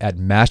membership at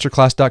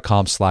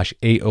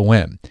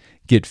masterclass.com/AOM.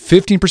 Get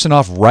 15%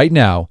 off right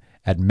now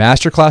at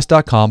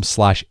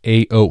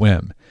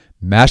masterclass.com/AOM.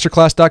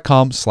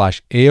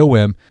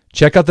 Masterclass.com/AOM.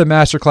 Check out the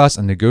masterclass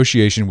on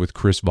negotiation with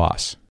Chris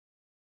Voss.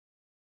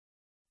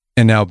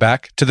 And now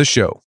back to the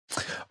show.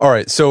 All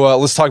right, so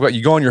let's talk about,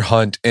 you go on your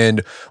hunt,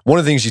 and one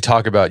of the things you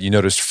talk about, you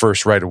noticed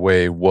first right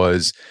away,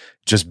 was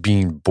just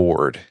being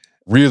bored.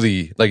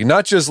 Really, like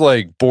not just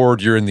like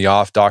bored, you're in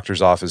the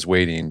doctor's office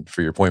waiting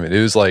for your appointment.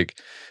 It was like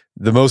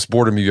the most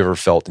boredom you've ever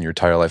felt in your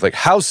entire life. Like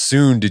how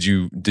soon did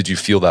you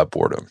feel that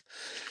boredom?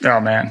 Oh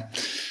man.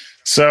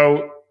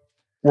 So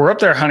we're up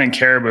there hunting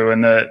caribou,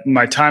 and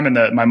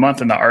my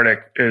month in the Arctic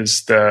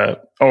is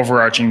the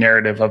overarching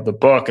narrative of the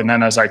book. And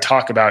then as I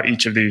talk about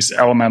each of these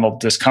elemental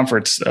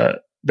discomforts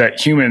that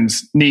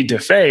humans need to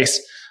face,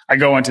 I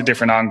go into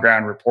different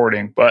on-ground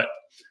reporting. But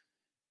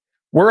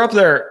we're up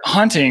there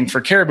hunting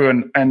for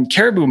caribou, and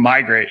caribou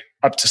migrate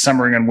up to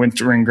summering and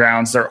wintering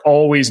grounds. They're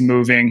always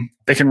moving.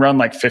 They can run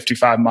like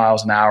 55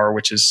 miles an hour,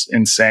 which is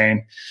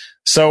insane.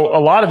 So a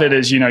lot of it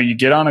is, you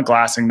get on a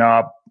glassing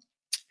knob,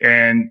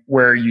 and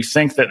where you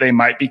think that they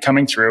might be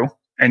coming through,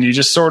 and you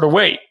just sort of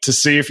wait to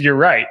see if you're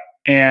right.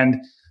 And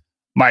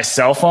my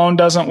cell phone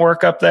doesn't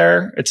work up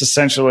there. It's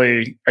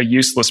essentially a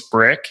useless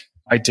brick.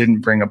 I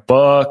didn't bring a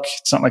book.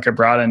 It's not like I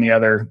brought any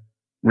other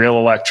real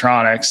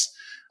electronics.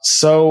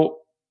 So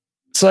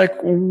it's like,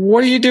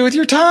 what do you do with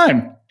your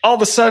time? All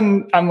of a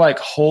sudden, I'm like,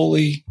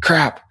 holy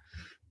crap.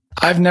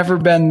 I've never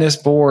been this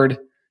bored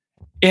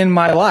in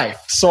my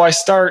life. So I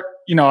start,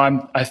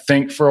 I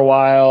think for a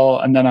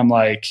while, and then I'm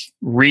like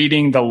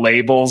reading the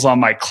labels on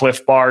my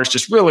Cliff Bars,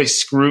 just really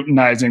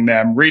scrutinizing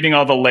them, reading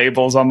all the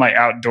labels on my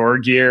outdoor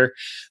gear.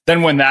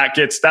 Then when that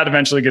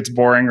eventually gets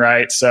boring,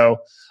 right? So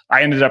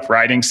I ended up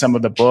writing some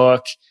of the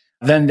book.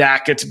 Then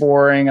that gets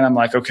boring, and I'm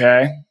like,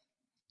 okay,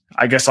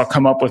 I guess I'll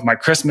come up with my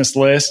Christmas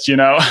list,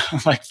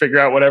 like figure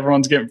out what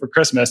everyone's getting for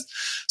Christmas.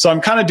 So I'm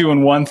kind of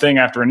doing one thing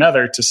after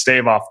another to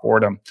stave off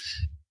boredom.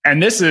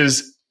 And this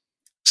is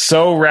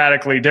so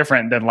radically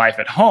different than life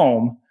at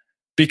home,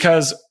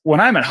 because when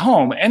I'm at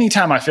home,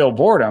 anytime I feel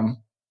boredom,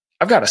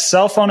 I've got a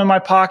cell phone in my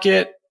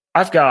pocket.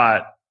 I've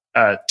got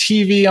a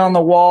TV on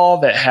the wall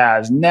that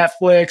has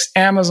Netflix,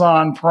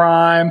 Amazon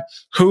Prime,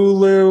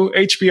 Hulu,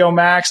 HBO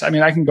Max. I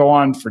mean, I can go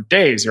on for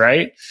days,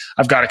 right?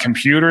 I've got a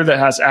computer that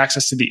has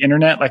access to the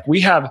internet. Like,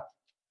 we have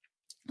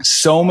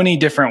so many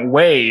different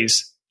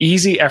ways,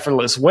 easy,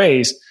 effortless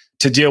ways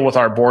to deal with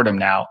our boredom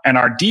now. And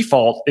our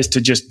default is to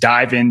just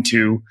dive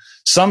into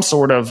some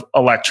sort of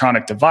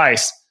electronic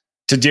device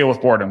to deal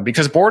with boredom,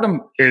 because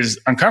boredom is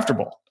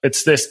uncomfortable.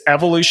 It's this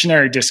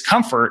evolutionary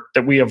discomfort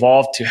that we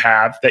evolved to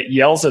have that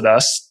yells at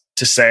us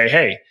to say,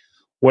 hey,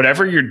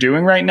 whatever you're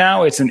doing right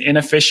now, it's an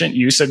inefficient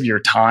use of your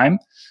time.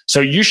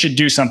 So you should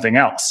do something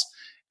else.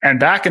 And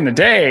back in the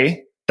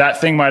day, that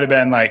thing might have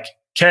been like,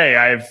 okay,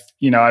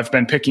 I've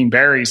been picking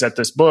berries at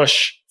this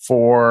bush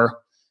for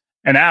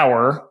an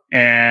hour.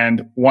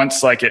 And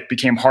once like it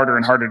became harder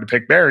and harder to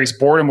pick berries,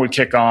 boredom would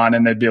kick on,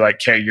 and they'd be like,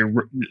 okay,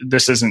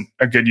 this isn't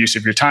a good use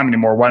of your time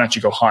anymore. Why don't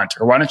you go hunt?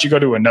 Or why don't you go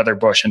to another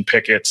bush and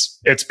pick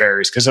its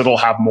berries? Because it'll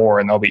have more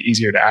and they'll be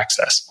easier to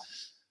access.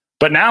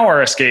 But now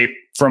our escape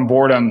from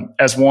boredom,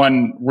 as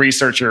one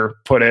researcher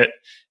put it,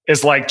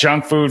 is like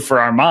junk food for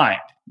our mind.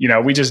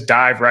 We just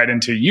dive right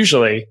into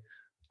usually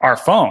our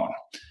phone.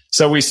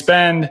 So we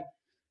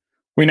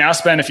now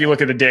spend, if you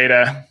look at the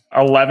data,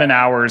 11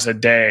 hours a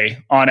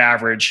day on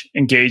average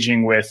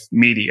engaging with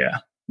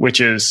media, which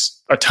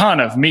is a ton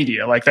of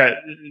media. Like, that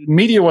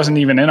media wasn't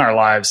even in our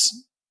lives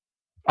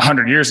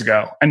 100 years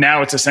ago. And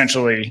now it's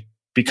essentially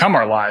become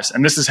our lives.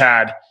 And this has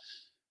had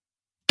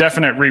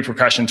definite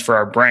repercussions for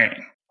our brain.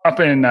 Up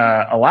in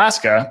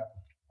Alaska,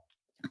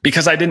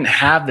 because I didn't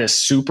have this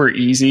super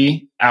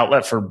easy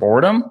outlet for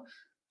boredom,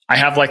 I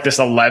have like this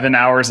 11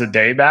 hours a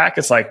day back.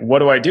 It's like, what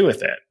do I do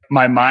with it?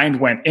 My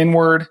mind went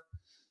inward.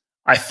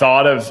 I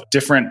thought of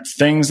different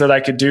things that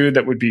I could do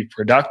that would be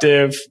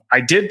productive.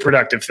 I did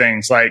productive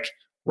things like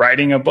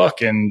writing a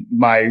book in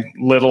my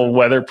little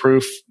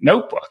weatherproof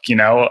notebook.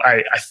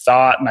 I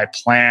thought and I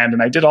planned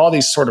and I did all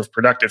these sort of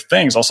productive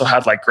things. Also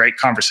had like great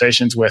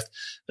conversations with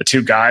the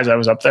two guys I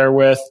was up there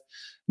with,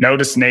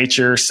 noticed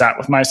nature, sat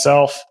with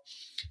myself.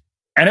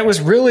 And it was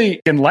really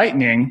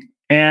enlightening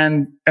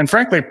and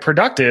frankly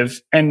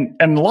productive and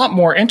a lot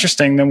more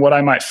interesting than what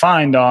I might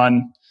find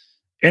on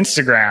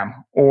Instagram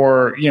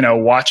or,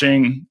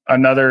 watching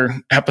another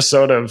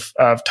episode of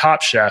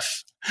Top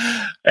Chef.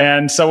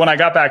 And so when I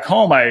got back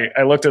home, I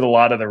looked at a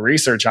lot of the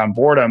research on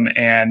boredom,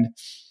 and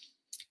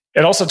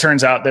it also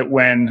turns out that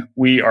when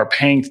we are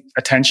paying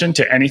attention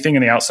to anything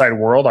in the outside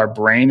world, our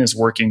brain is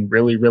working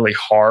really, really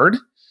hard.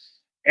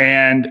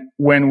 And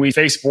when we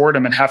face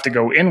boredom and have to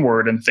go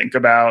inward and think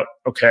about,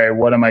 okay,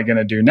 what am I going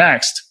to do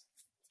next?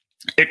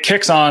 It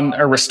kicks on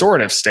a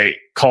restorative state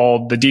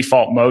called the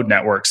default mode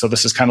network. So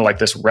this is kind of like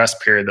this rest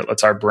period that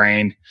lets our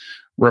brain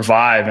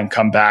revive and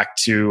come back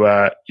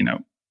to,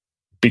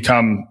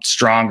 become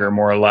stronger,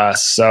 more or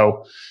less.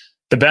 So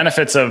the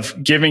benefits of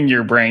giving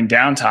your brain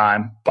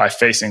downtime by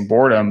facing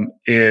boredom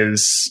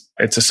is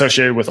it's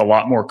associated with a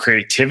lot more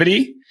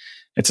creativity.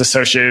 It's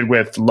associated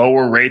with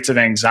lower rates of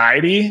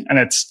anxiety, and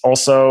it's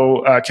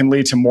also can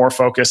lead to more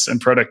focus and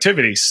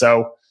productivity.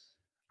 So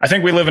I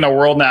think we live in a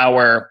world now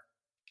where,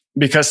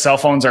 because cell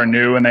phones are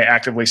new and they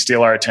actively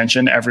steal our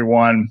attention,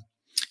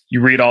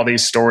 you read all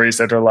these stories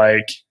that are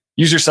like,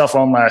 use your cell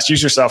phone less,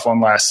 use your cell phone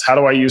less. How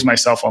do I use my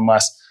cell phone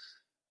less?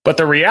 But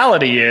the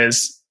reality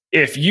is,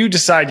 if you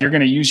decide you're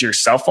going to use your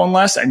cell phone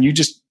less and you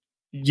just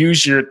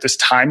use this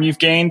time you've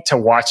gained to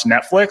watch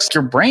Netflix,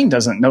 your brain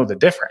doesn't know the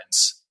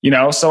difference.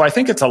 So I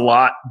think it's a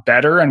lot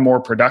better and more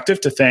productive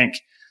to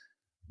think,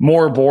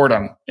 more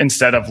boredom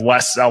instead of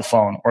less cell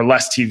phone or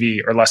less TV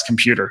or less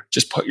computer.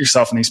 Just put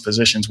yourself in these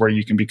positions where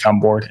you can become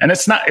bored. And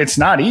it's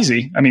not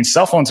easy. I mean,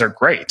 cell phones are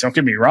great. Don't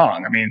get me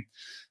wrong. I mean,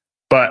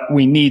 but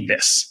we need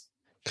this.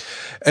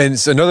 And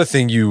so another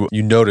thing you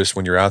noticed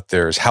when you're out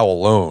there is how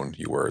alone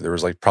you were. There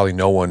was like probably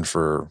no one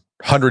for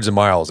hundreds of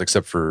miles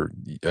except for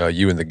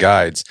you and the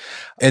guides.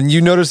 And you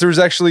noticed there was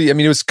actually, I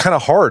mean, it was kind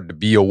of hard to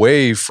be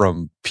away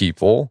from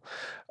people,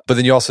 but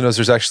then you also noticed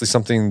there's actually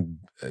something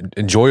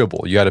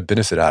enjoyable. You had a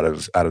benefit out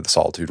of the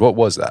solitude. What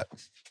was that?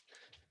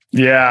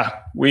 Yeah,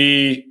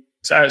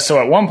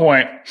 so at one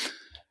point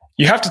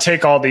you have to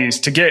take all these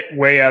to get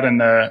way out in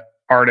the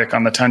Arctic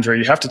on the tundra.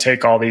 You have to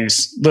take all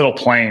these little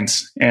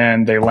planes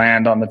and they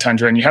land on the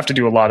tundra, and you have to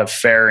do a lot of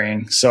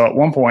ferrying. So at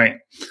one point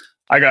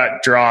I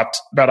got dropped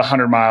about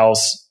 100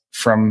 miles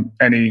from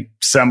any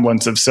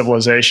semblance of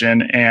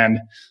civilization. And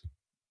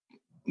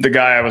the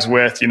guy I was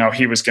with,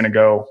 he was going to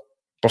go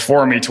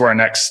before me to our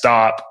next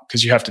stop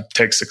because you have to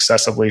take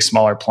successively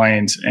smaller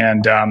planes.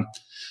 And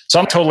so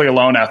I'm totally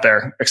alone out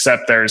there,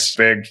 except there's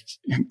big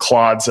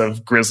clods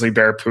of grizzly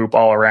bear poop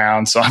all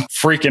around. So I'm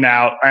freaking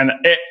out. And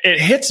it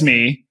hits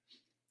me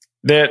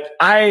that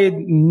I'd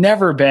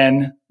never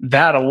been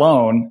that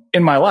alone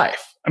in my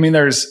life. I mean,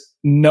 there's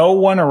no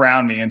one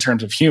around me in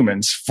terms of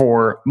humans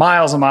for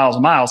miles and miles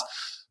and miles,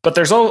 but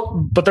there's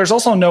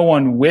also no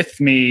one with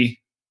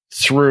me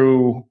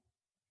through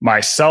my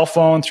cell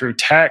phone, through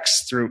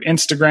text, through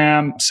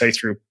Instagram, say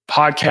through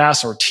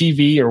podcasts or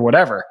TV or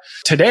whatever.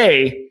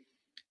 Today,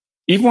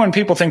 even when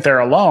people think they're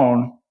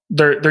alone,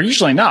 they're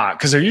usually not,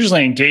 because they're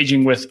usually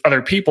engaging with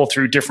other people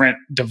through different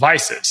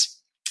devices.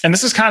 And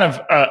this is kind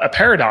of a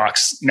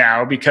paradox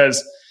now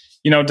because,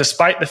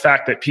 despite the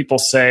fact that people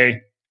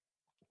say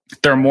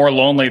they're more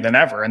lonely than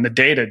ever, and the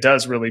data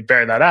does really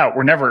bear that out,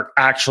 we're never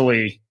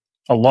actually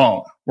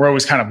alone. We're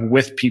always kind of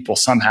with people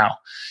somehow.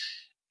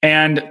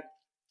 And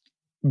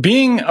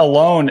being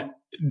alone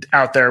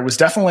out there was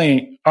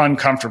definitely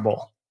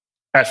uncomfortable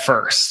at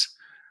first,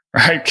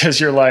 right? Because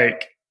you're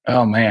like,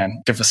 oh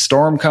man, if a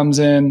storm comes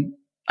in,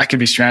 I could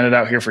be stranded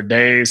out here for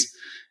days.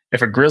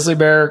 If a grizzly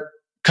bear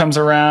comes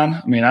around,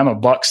 I mean, I'm a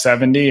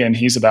 $170 and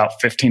he's about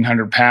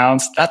 1,500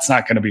 pounds. That's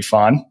not going to be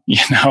fun,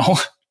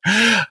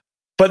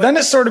 But then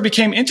it sort of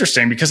became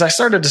interesting because I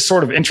started to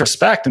sort of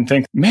introspect and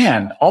think,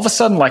 man, all of a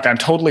sudden, like I'm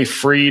totally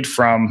freed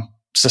from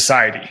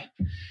society.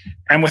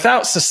 And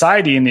without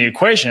society in the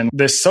equation,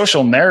 this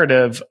social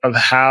narrative of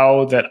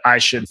how that I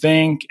should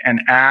think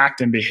and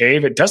act and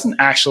behave, it doesn't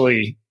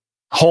actually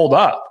hold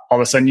up. All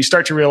of a sudden you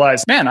start to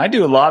realize, man, I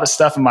do a lot of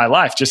stuff in my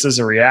life just as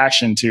a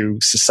reaction to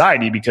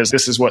society, because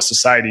this is what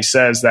society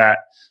says that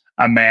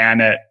a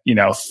man at,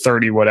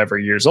 30 whatever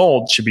years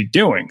old should be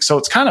doing. So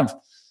it's kind of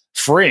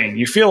freeing.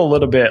 You feel a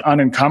little bit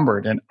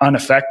unencumbered and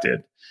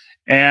unaffected.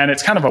 And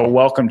it's kind of a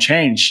welcome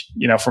change,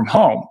 from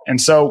home. And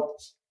so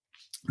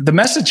the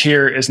message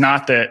here is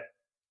not that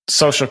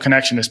social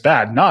connection is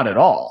bad. Not at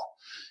all.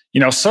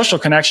 Social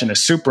connection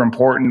is super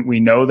important. We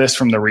know this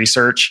from the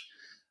research.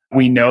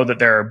 We know that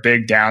there are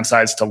big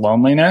downsides to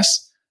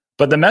loneliness,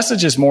 but the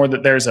message is more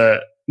that there's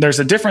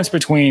a difference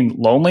between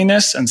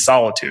loneliness and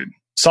solitude.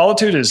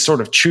 Solitude is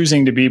sort of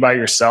choosing to be by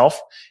yourself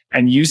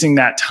and using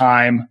that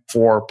time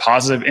for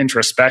positive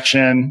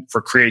introspection,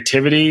 for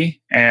creativity,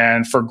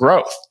 and for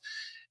growth.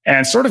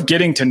 And sort of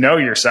getting to know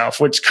yourself,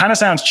 which kind of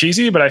sounds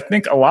cheesy, but I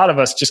think a lot of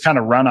us just kind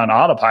of run on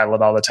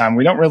autopilot all the time.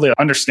 We don't really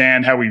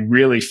understand how we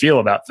really feel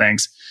about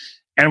things.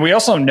 And we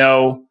also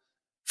know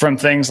from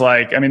things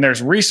like,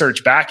 there's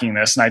research backing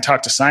this, and I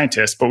talk to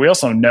scientists, but we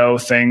also know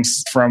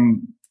things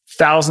from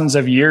thousands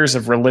of years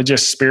of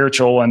religious,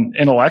 spiritual, and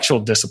intellectual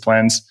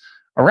disciplines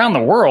around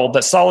the world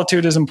that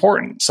solitude is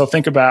important. So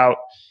think about,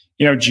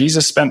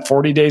 Jesus spent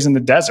 40 days in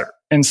the desert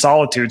in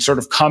solitude, sort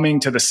of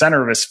coming to the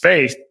center of his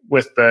faith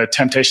with the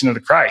temptation of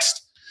the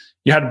Christ.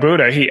 You had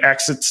Buddha, he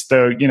exits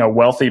the,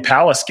 wealthy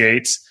palace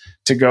gates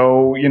to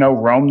go,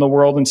 roam the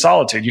world in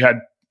solitude. You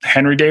had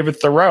Henry David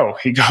Thoreau,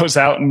 he goes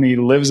out and he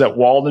lives at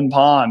Walden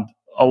Pond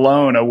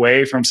alone,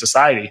 away from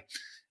society.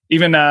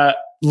 Even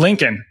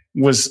Lincoln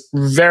was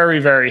very,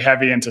 very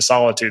heavy into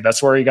solitude.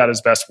 That's where he got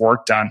his best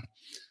work done.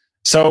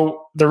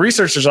 So the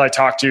researchers I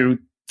talked to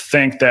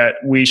think that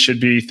we should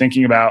be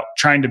thinking about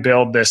trying to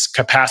build this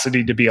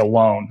capacity to be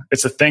alone.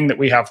 It's a thing that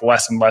we have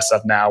less and less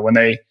of now. When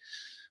they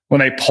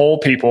poll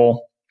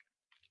people,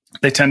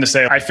 they tend to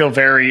say, I feel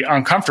very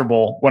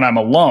uncomfortable when I'm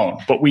alone.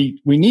 But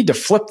we need to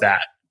flip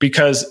that,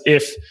 because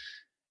if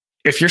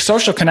your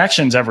social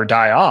connections ever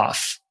die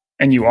off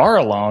and you are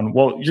alone,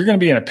 well, you're going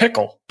to be in a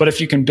pickle. But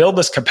if you can build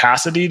this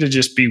capacity to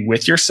just be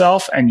with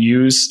yourself and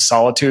use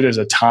solitude as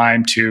a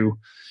time to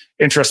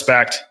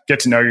introspect, get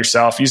to know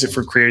yourself, use it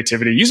for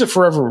creativity, use it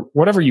for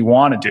whatever you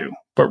want to do,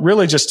 but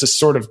really just to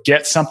sort of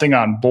get something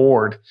on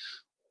board,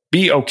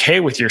 be okay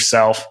with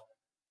yourself.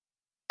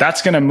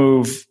 That's going to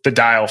move the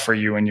dial for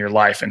you in your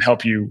life and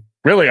help you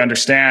really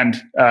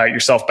understand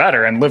yourself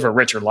better and live a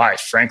richer life,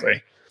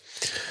 frankly.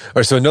 All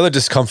right. So another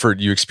discomfort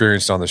you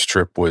experienced on this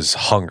trip was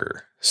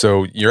hunger.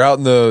 So you're out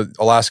in the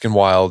Alaskan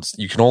wilds.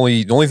 The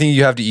only thing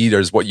you have to eat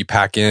is what you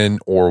pack in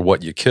or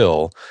what you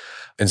kill.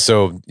 And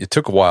so it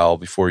took a while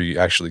before you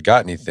actually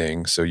got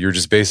anything. So you're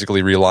just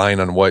basically relying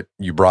on what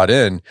you brought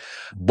in.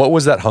 What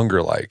was that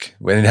hunger like?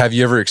 And have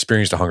you ever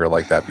experienced a hunger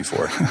like that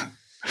before?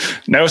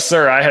 No,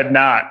 sir, I had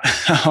not.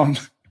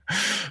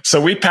 So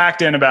we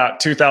packed in about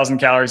 2,000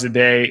 calories a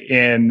day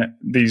in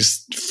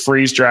these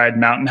freeze-dried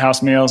Mountain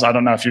House meals. I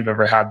don't know if you've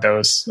ever had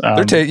those.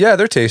 They're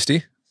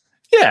tasty.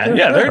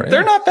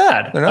 They're not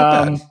bad. They're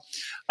not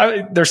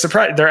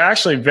bad. They're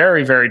actually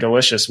very, very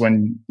delicious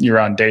when you're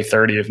on day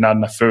 30 if not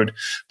enough food.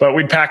 But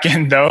we'd pack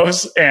in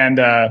those and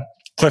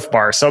Cliff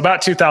Bars, so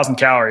about 2,000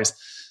 calories.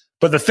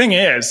 But the thing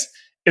is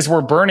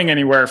we're burning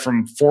anywhere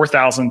from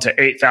 4,000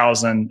 to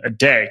 8,000 a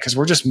day because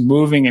we're just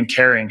moving and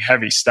carrying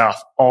heavy stuff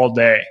all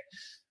day.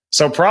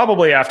 So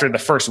probably after the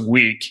first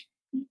week,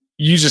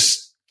 I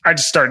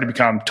just started to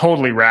become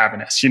totally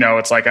ravenous.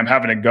 It's like I'm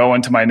having to go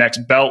into my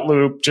next belt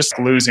loop, just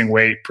losing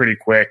weight pretty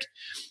quick.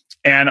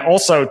 And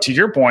also, to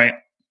your point,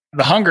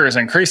 the hunger is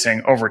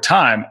increasing over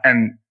time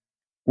and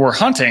we're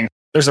hunting.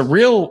 There's a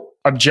real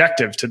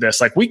objective to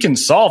this. Like, we can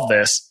solve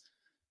this,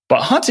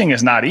 but hunting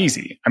is not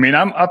easy. I mean,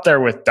 I'm up there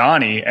with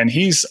Donnie and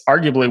he's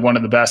arguably one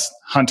of the best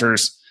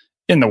hunters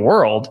in the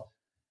world.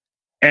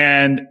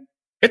 And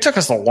it took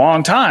us a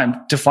long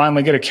time to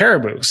finally get a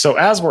caribou. So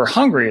as we're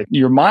hungry,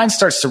 your mind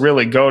starts to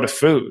really go to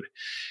food.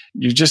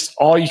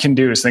 All you can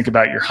do is think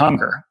about your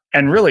hunger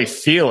and really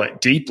feel it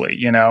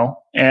deeply,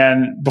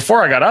 And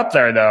before I got up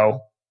there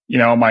though,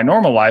 my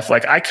normal life,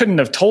 like I couldn't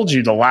have told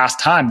you the last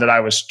time that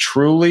I was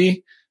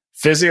truly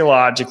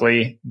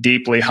physiologically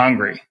deeply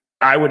hungry.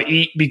 I would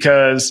eat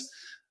because,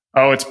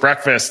 it's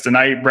breakfast and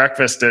I eat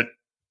breakfast at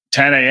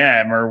 10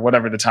 a.m. or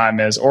whatever the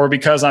time is, or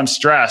because I'm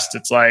stressed.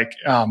 It's like,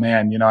 oh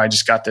man, I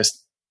just got this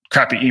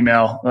crappy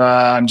email.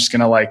 I'm just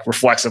going to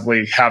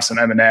reflexively have some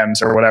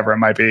M&Ms or whatever it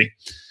might be.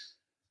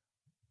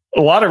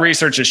 A lot of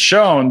research has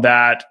shown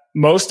that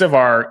most of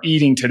our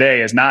eating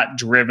today is not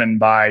driven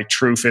by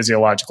true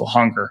physiological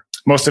hunger.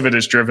 Most of it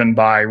is driven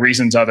by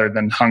reasons other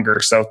than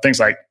hunger. So things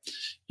like,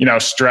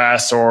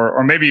 stress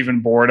or maybe even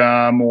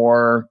boredom,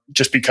 or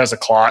just because the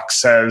clock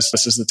says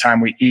this is the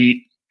time we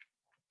eat.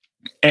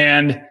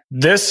 And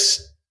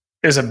this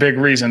is a big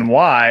reason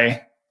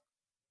why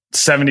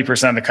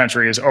 70% of the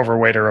country is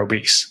overweight or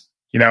obese.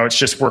 It's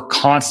just we're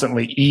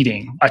constantly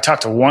eating. I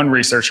talked to one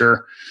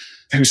researcher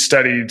who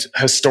studied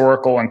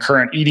historical and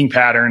current eating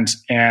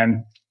patterns.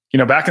 And,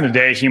 back in the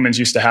day, humans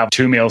used to have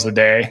 2 meals a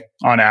day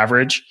on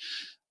average.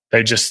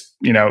 They just,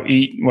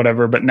 eat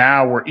whatever. But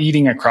now we're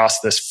eating across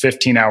this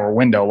 15-hour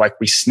window. Like,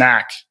 we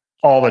snack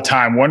all the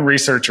time. One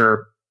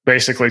researcher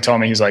basically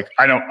told me, he's like,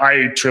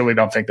 I truly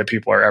don't think that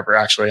people are ever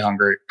actually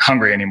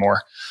hungry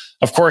anymore.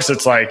 Of course,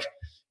 it's like,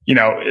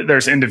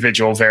 there's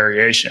individual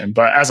variation,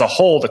 but as a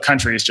whole, the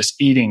country is just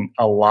eating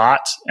a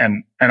lot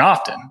and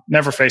often,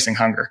 never facing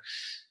hunger.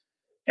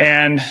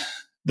 And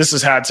this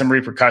has had some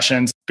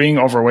repercussions. Being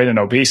overweight and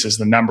obese is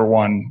the number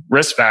one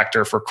risk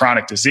factor for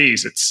chronic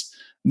disease. It's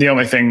the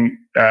only thing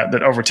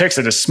that overtakes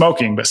it is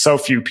smoking, but so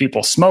few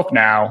people smoke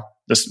now.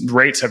 The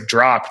rates have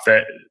dropped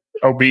that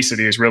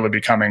obesity is really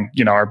becoming,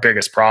 our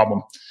biggest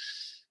problem.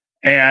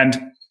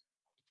 And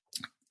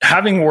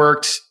having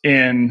worked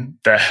in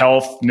the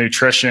health,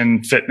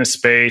 nutrition, fitness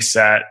space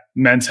at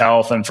Men's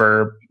Health and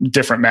for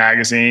different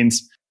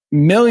magazines,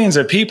 millions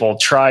of people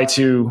try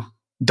to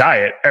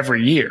diet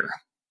every year.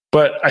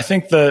 But I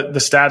think the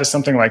stat is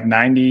something like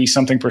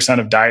 90-something%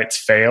 of diets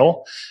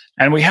fail.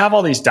 And we have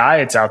all these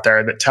diets out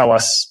there that tell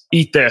us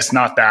eat this,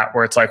 not that,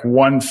 where it's like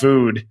one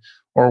food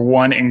or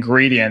one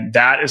ingredient.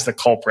 That is the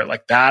culprit.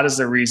 Like, that is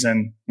the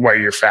reason why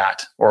you're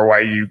fat or why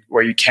you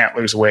can't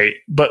lose weight.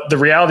 But the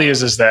reality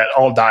is that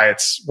all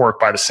diets work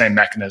by the same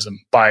mechanism.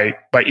 By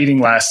eating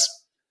less,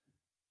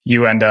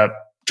 you end up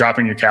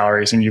dropping your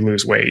calories and you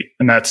lose weight.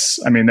 And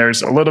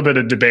there's a little bit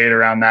of debate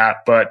around that,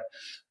 but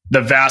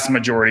the vast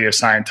majority of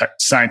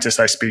scientists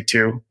I speak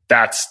to,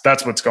 that's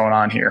what's going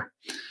on here.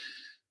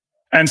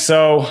 And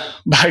so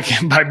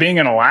by being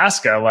in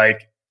Alaska,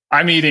 like,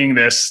 I'm eating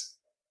this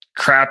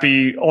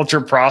crappy,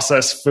 ultra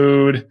processed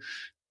food,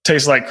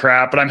 tastes like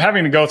crap, but I'm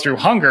having to go through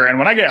hunger. And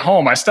when I get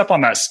home, I step on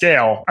that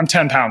scale, I'm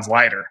 10 pounds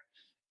lighter.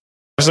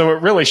 So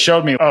it really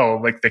showed me,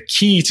 the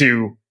key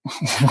to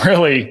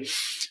really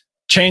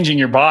changing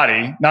your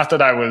body, not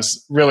that I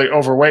was really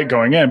overweight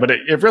going in, but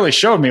it really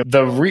showed me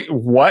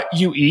what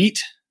you eat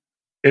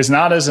is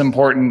not as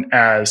important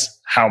as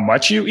how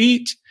much you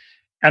eat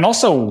and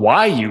also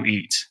why you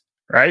eat,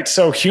 right?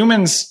 So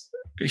humans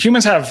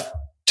have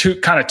two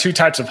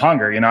types of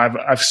hunger.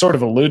 I've sort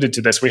of alluded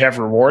to this. We have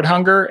reward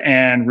hunger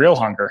and real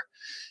hunger.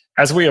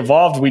 As we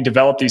evolved, we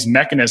developed these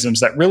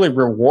mechanisms that really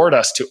reward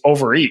us to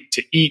overeat,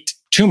 to eat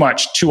too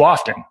much, too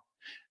often.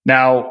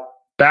 Now,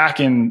 back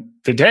in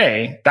the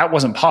day, that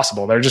wasn't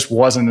possible. There just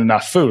wasn't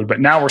enough food. But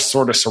now we're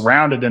sort of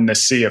surrounded in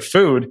this sea of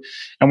food,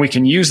 and we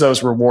can use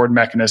those reward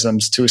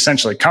mechanisms to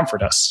essentially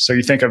comfort us. So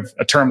you think of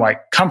a term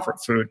like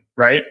comfort food,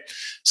 right?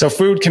 So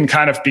food can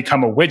kind of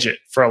become a widget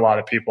for a lot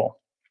of people.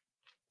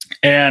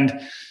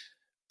 And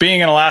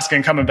being in Alaska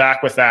and coming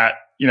back with that,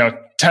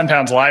 10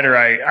 pounds lighter,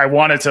 I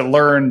wanted to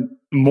learn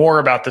more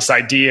about this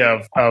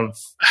idea of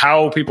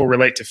how people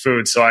relate to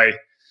food. So I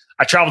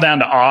travel down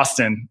to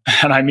Austin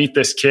and I meet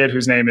this kid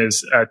whose name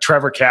is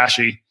Trevor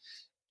Cashy.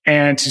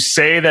 And to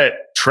say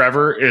that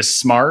Trevor is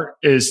smart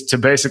is to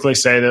basically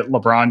say that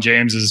LeBron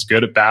James is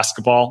good at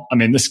basketball. I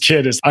mean, this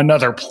kid is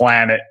another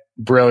planet,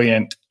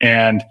 brilliant.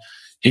 And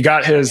he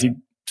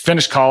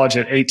finished college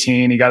at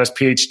 18. He got his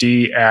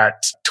PhD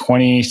at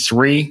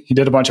 23. He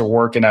did a bunch of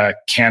work in a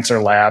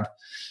cancer lab.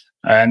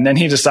 And then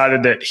he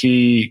decided that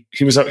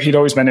he'd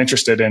always been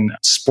interested in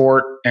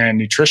sport and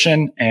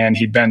nutrition, and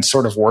he'd been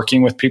sort of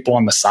working with people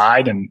on the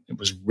side and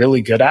was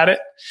really good at it.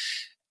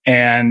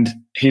 And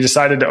he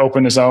decided to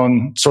open his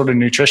own sort of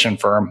nutrition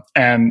firm.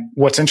 And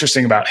what's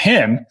interesting about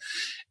him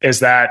is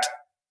that,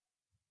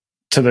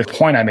 to the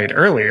point I made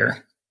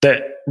earlier,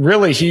 that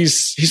really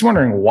he's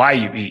wondering why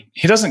you eat.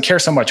 He doesn't care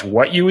so much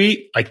what you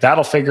eat. Like,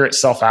 that'll figure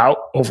itself out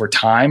over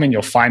time, and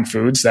you'll find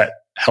foods that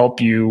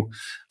help you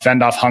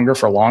fend off hunger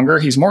for longer.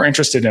 He's more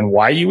interested in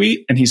why you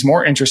eat, and he's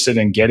more interested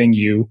in getting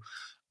you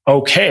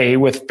okay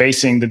with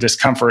facing the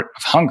discomfort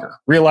of hunger,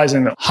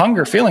 realizing that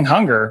feeling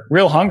hunger,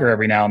 real hunger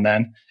every now and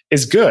then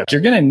is good.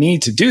 You're going to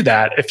need to do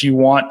that if you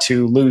want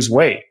to lose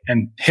weight.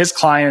 And his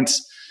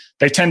clients,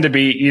 they tend to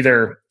be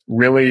either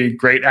really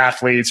great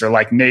athletes or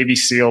like Navy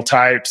SEAL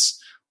types,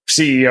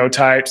 CEO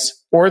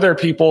types, or they're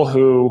people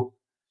who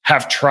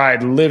have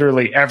tried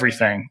literally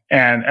everything.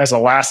 And as a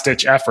last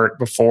ditch effort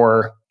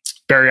before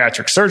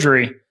bariatric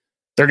surgery,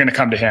 they're going to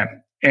come to him.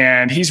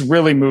 And he's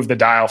really moved the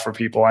dial for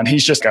people. And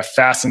he's just a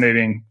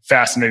fascinating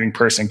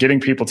person,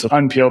 getting people to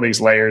unpeel these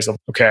layers of,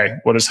 okay,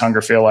 what does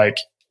hunger feel like?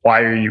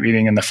 Why are you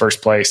eating in the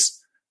first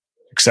place?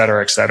 Et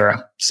cetera, et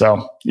cetera.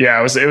 So yeah,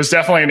 it was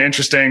definitely an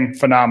interesting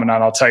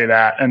phenomenon. I'll tell you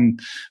that. And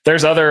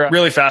there's other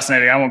really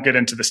fascinating, I won't get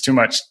into this too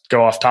much,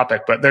 go off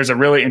topic, but there's a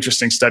really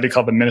interesting study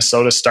called the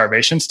Minnesota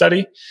Starvation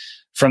Study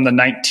from the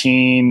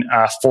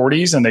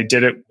 1940s. And they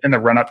did it in the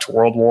run up to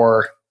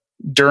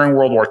during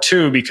World War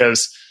II,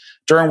 because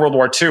during World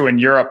War II in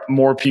Europe,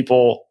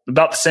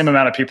 about the same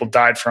amount of people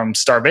died from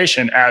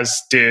starvation as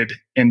did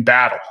in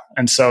battle.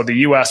 And so the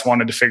US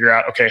wanted to figure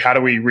out, okay, how do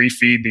we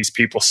refeed these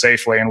people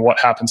safely, and what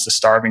happens to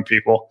starving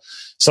people?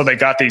 So they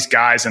got these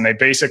guys and they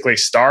basically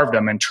starved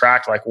them and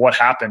tracked like what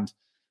happened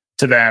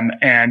to them.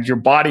 And your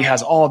body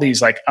has all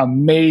these like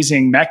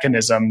amazing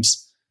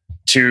mechanisms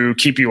to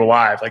keep you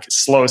alive. Like, it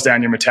slows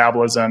down your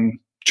metabolism,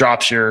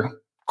 drops your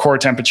core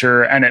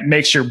temperature, and it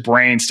makes your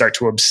brain start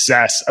to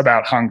obsess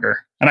about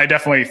hunger. And I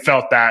definitely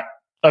felt that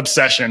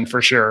obsession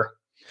for sure.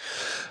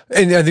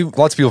 And I think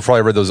lots of people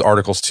probably read those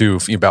articles too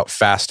about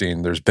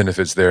fasting. There's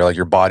benefits there. Like,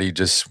 your body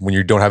just, when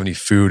you don't have any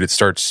food, it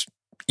starts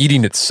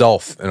eating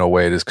itself in a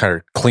way to just kind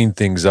of clean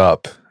things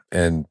up.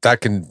 And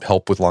that can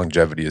help with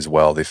longevity as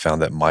well. They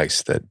found that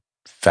mice that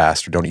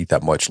fast or don't eat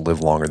that much live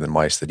longer than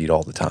mice that eat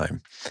all the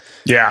time.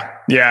 Yeah,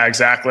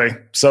 exactly.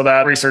 So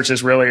that research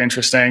is really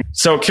interesting.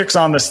 So it kicks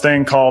on this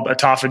thing called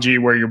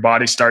autophagy, where your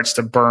body starts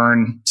to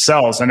burn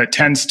cells, and it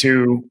tends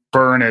to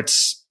burn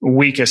its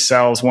weakest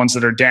cells, ones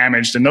that are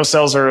damaged. And those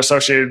cells are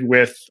associated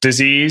with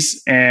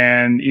disease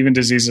and even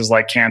diseases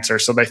like cancer.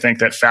 So they think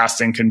that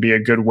fasting can be a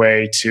good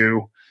way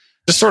to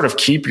just sort of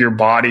keep your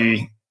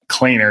body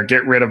cleaner,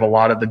 get rid of a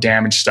lot of the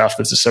damaged stuff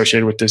that's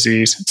associated with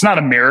disease. It's not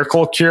a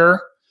miracle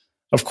cure,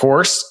 of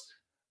course.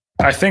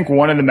 I think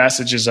one of the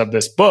messages of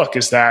this book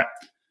is that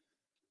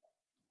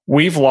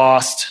we've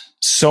lost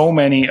so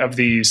many of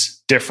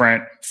these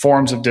different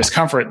forms of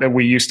discomfort that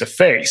we used to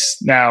face.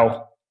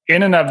 Now,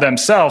 in and of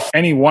themselves,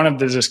 any one of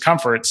the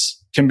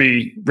discomforts can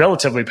be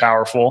relatively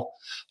powerful.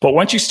 But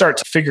once you start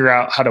to figure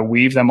out how to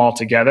weave them all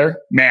together,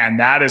 man,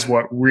 that is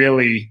what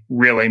really,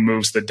 really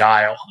moves the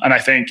dial. And I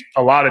think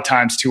a lot of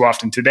times, too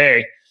often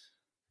today,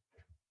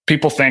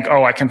 people think,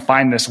 oh, I can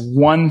find this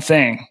one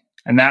thing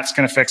and that's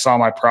going to fix all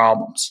my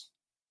problems.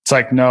 It's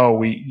like,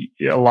 no,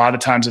 a lot of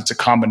times it's a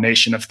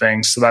combination of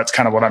things. So that's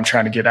kind of what I'm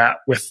trying to get at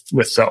with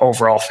the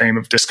overall theme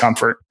of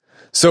discomfort.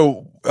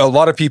 So a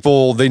lot of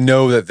people, they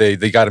know that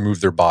they got to move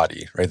their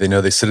body, right? They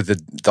know they sit at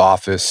the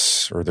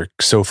office or their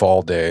sofa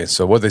all day.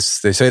 So what they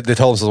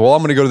tell themselves, well, I'm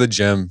going to go to the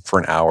gym for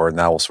an hour, and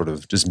that will sort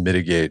of just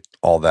mitigate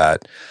all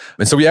that.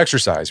 And so we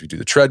exercise, we do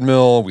the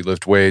treadmill, we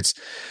lift weights.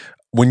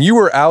 When you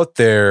were out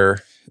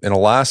there in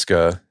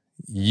Alaska,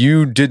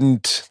 you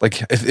didn't,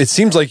 like, it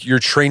seems like your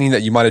training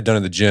that you might have done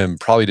in the gym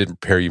probably didn't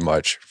prepare you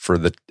much for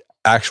the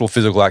actual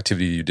physical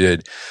activity you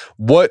did.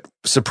 What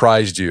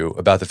surprised you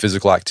about the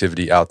physical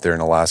activity out there in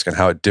Alaska and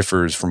how it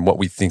differs from what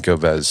we think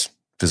of as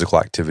physical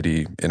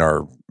activity in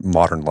our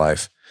modern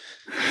life?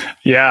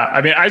 Yeah,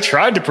 I mean, I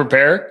tried to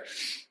prepare.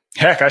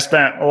 Heck, I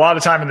spent a lot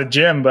of time in the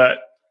gym, but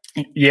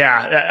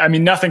yeah, I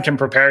mean, nothing can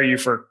prepare you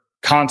for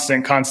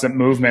constant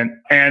movement.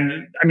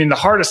 And I mean, the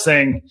hardest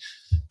thing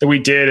that we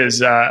did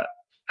is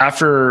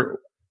after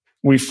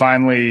we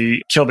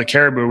finally killed the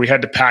caribou, we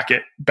had to pack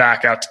it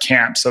back out to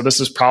camp. So this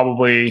is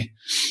probably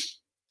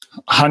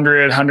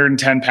 100,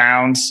 110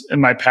 pounds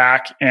in my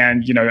pack.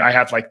 And, you know, I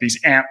had like these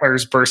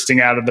antlers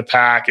bursting out of the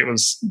pack. It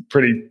was a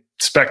pretty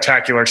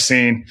spectacular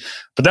scene.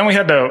 But then we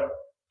had to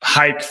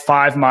hike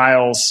 5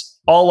 miles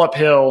all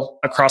uphill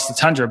across the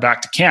tundra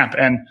back to camp.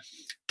 And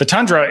the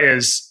tundra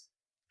is,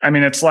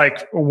 it's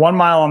like 1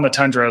 mile on the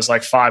tundra is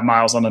like 5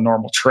 miles on a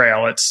normal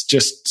trail. It's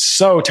just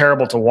so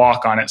terrible to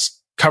walk on.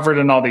 It's covered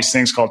in all these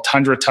things called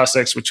tundra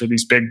tussocks, which are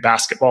these big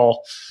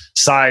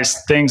basketball-sized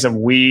things of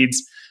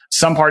weeds.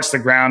 Some parts of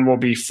the ground will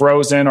be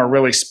frozen or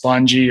really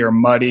spongy or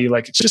muddy.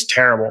 Like, it's just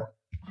terrible.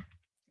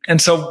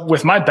 And so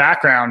with my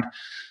background,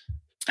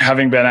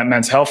 having been at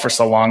Men's Health for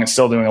so long and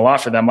still doing a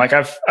lot for them, like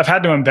I've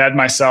had to embed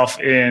myself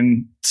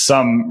in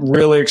some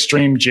really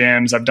extreme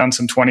gyms. I've done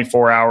some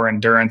 24-hour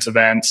endurance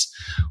events,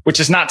 which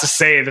is not to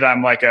say that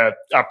I'm like a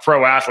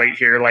pro athlete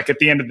here. Like, at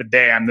the end of the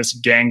day, I'm this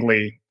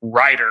gangly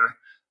rider,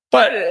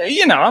 but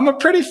I'm a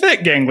pretty fit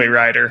gangly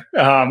rider.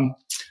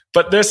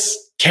 But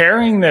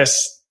carrying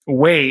this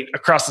weight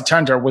across the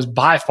tundra was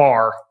by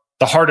far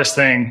the hardest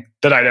thing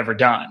that I'd ever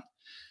done.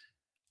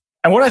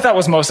 And what I thought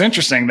was most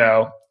interesting,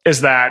 though,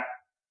 is that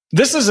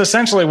this is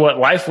essentially what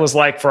life was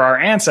like for our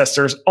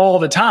ancestors all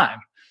the time.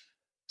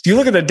 If you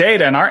look at the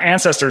data, and our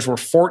ancestors were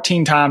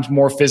 14 times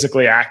more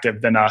physically active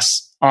than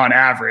us on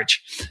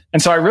average.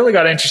 And so I really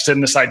got interested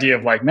in this idea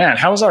of like, man,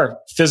 how has our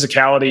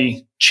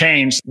physicality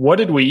changed? What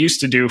did we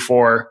used to do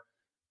for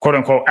quote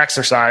unquote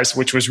exercise,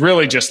 which was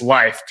really just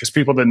life because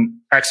people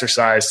didn't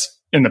exercise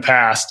in the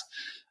past?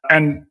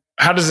 And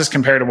how does this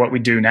compare to what we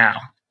do now?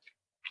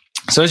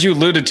 So as you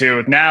alluded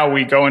to, now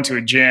we go into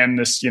a gym,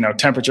 this,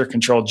 temperature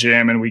controlled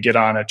gym, and we get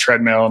on a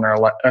treadmill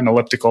and an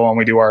elliptical, and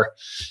we do our,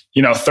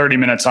 30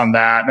 minutes on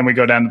that. And then we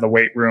go down to the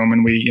weight room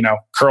and we,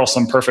 curl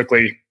some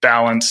perfectly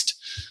balanced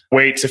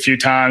weights a few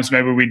times.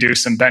 Maybe we do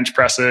some bench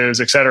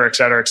presses, et cetera, et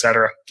cetera, et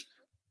cetera.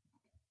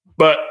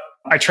 But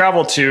I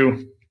travel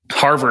to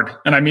Harvard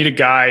and I meet a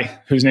guy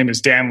whose name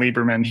is Dan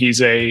Lieberman.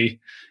 He's a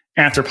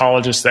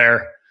anthropologist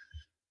there.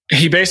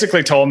 He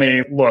basically told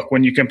me, look,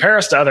 when you compare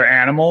us to other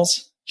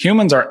animals,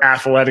 humans are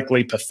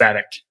athletically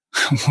pathetic.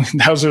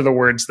 Those are the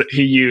words that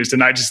he used.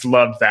 And I just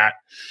loved that.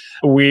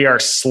 We are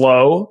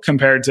slow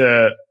compared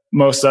to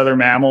most other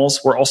mammals.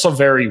 We're also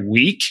very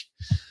weak.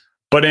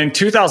 But in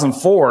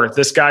 2004,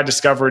 this guy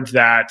discovered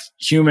that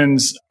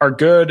humans are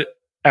good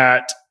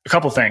at a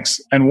couple things.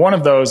 And one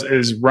of those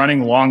is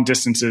running long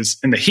distances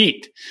in the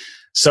heat.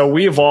 So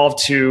we evolved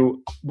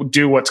to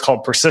do what's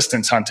called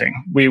persistence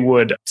hunting. We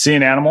would see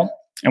an animal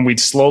and we'd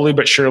slowly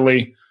but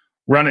surely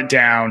run it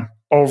down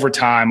over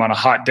time on a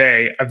hot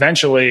day.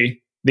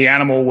 Eventually, the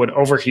animal would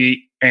overheat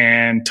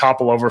and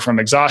topple over from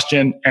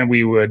exhaustion, and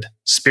we would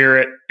spear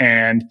it,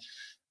 and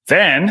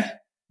then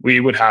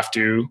we would have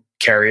to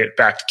carry it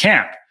back to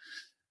camp.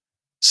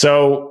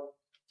 So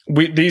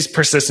these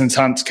persistence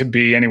hunts could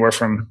be anywhere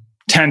from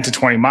 10 to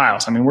 20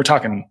 miles. We're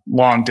talking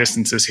long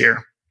distances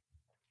here.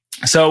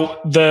 So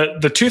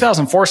the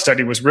 2004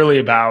 study was really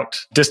about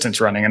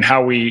distance running and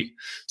how we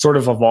sort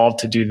of evolved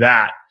to do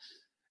that.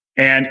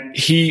 And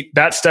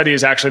that study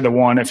is actually the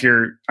one,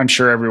 I'm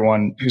sure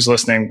everyone who's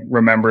listening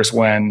remembers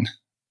when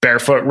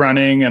barefoot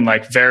running and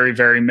like very,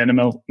 very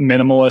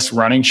minimalist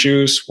running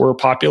shoes were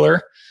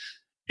popular.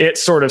 It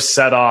sort of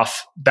set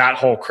off that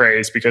whole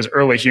craze because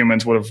early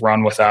humans would have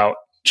run without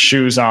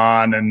shoes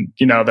on. And,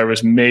 there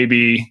was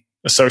maybe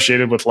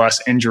associated with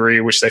less injury,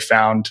 which they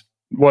found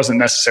wasn't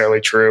necessarily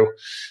true.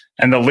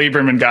 And the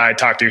Lieberman guy I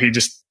talked to,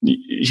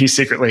 he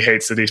secretly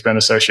hates that he's been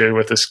associated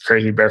with this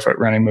crazy barefoot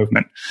running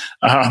movement.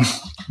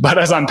 But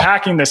as I'm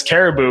packing this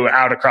caribou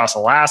out across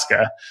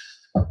Alaska,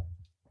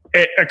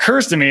 it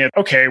occurs to me,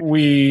 okay,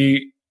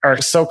 we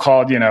are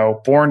so-called,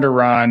 born to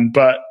run,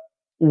 but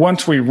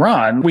once we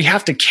run, we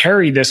have to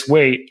carry this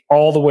weight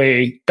all the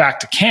way back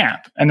to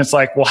camp. And it's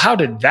like, well, how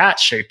did that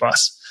shape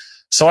us?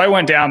 So I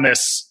went down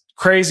this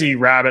crazy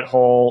rabbit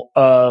hole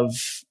of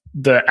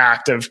the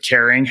act of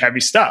carrying heavy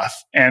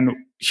stuff. And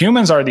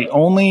humans are the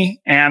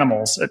only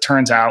animals, it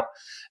turns out,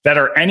 that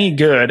are any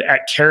good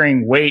at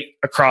carrying weight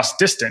across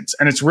distance.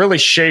 And it's really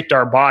shaped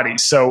our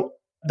bodies. So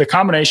the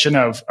combination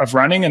of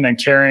running and then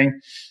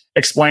carrying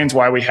explains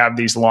why we have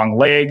these long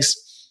legs,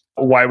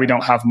 why we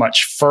don't have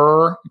much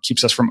fur, it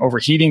keeps us from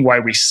overheating, why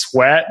we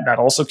sweat, that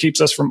also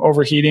keeps us from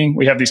overheating.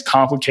 We have these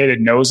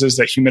complicated noses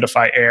that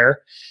humidify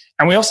air.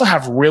 And we also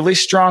have really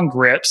strong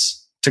grips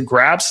to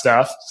grab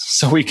stuff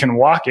so we can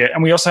walk it.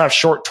 And we also have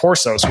short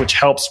torsos, which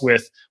helps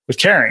with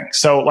carrying.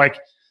 So like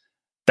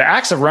the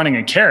acts of running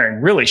and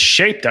carrying really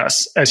shaped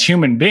us as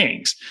human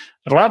beings.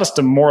 It allowed us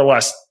to more or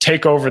less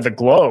take over the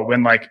globe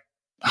and like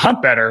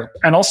hunt better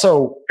and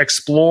also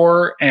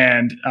explore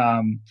and,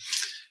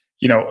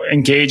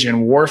 engage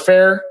in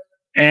warfare.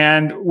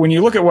 And when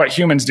you look at what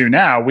humans do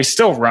now, we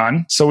still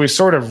run. So we've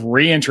sort of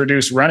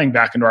reintroduced running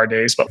back into our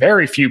days, but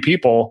very few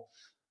people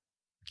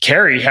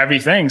carry heavy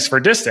things for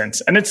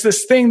distance. And it's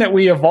this thing that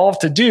we evolved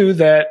to do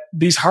that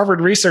these Harvard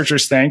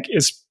researchers think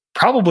is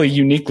probably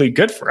uniquely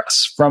good for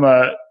us from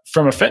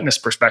a fitness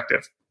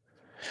perspective.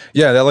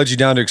 Yeah, that led you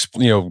down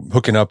to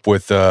hooking up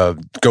with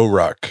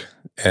GoRuck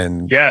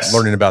and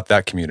learning about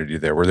that community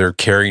there, where they're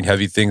carrying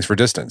heavy things for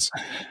distance.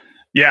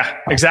 Yeah,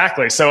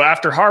 exactly. So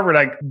after Harvard,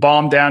 I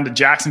bombed down to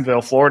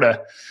Jacksonville,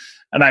 Florida,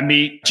 and I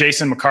meet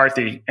Jason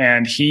McCarthy,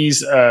 and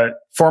he's a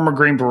former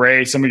Green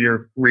Beret. Some of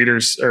your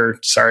readers,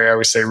 I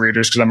always say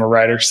readers because I'm a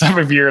writer. Some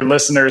of your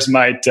listeners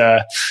might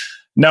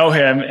know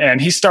him, and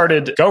he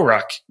started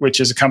GoRuck, which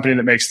is a company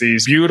that makes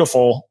these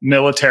beautiful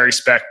military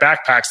spec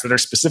backpacks that are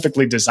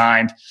specifically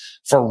designed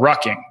for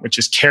rucking, which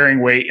is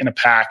carrying weight in a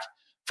pack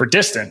for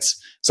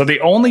distance. So the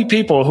only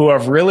people who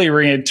have really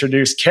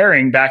reintroduced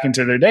carrying back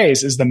into their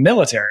days is the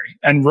military.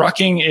 And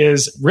rucking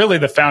is really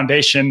the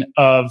foundation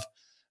of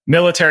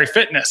military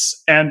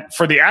fitness. And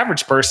for the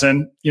average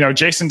person,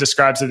 Jason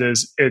describes it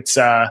as it's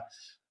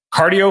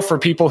cardio for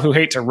people who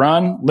hate to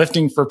run,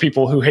 lifting for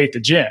people who hate the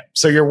gym.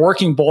 So you're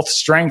working both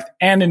strength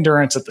and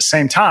endurance at the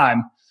same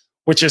time,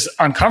 which is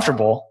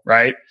uncomfortable,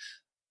 right?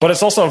 But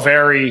it's also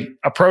very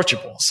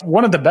approachable. So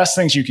one of the best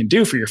things you can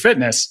do for your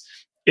fitness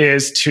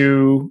is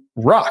to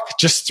ruck.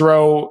 Just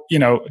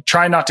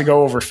try not to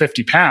go over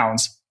 50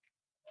 pounds,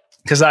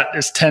 because that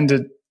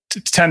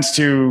tends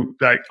to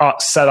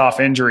set off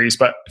injuries.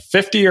 But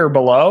 50 or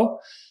below,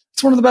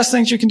 it's one of the best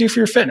things you can do for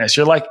your fitness.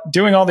 You're like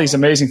doing all these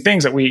amazing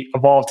things that we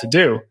evolved to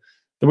do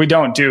that we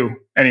don't do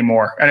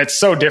anymore. And it's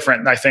so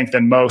different, I think,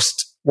 than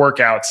most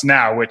workouts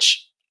now,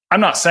 which I'm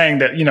not saying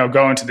that,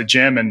 going to the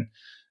gym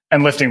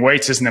and lifting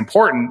weights isn't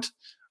important,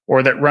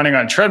 or that running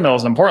on a treadmill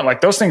is important.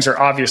 Like, those things are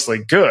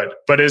obviously good,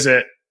 but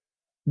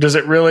does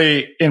it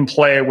really in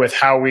play with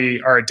how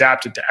we are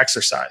adapted to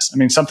exercise? I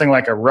mean, something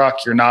like a ruck,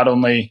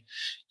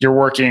 you're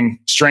working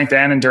strength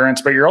and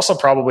endurance, but you're also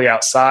probably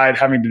outside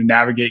having to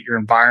navigate your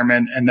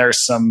environment. And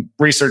there's some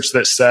research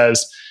that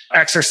says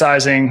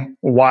exercising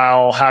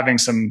while having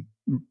some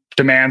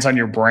demands on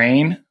your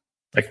brain,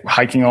 like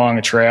hiking along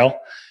a trail,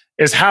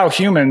 is how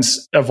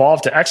humans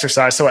evolved to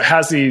exercise. So it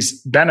has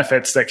these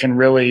benefits that can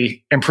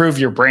really improve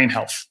your brain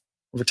health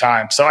over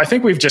time. So I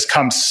think we've just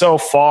come so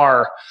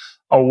far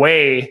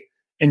away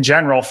in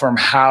general from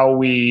how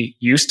we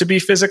used to be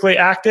physically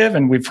active.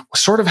 And we've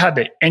sort of had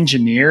to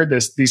engineer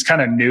these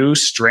kind of new,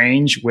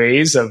 strange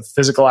ways of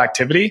physical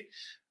activity,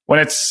 when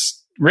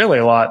it's really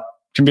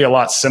can be a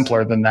lot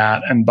simpler than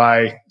that. And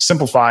by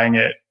simplifying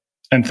it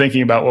and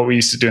thinking about what we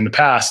used to do in the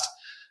past,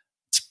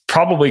 it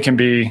probably can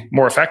be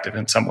more effective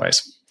in some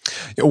ways.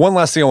 One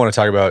last thing I want to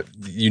talk about.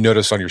 You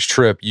noticed on your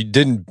trip, you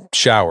didn't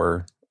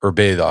shower or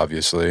bathe,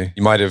 obviously.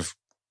 You might have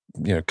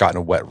gotten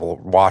a wet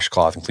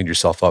washcloth and cleaned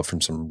yourself up from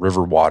some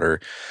river water,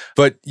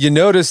 but you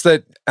notice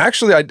that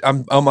actually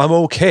I'm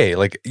okay.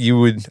 Like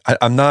I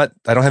don't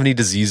have any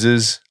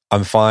diseases.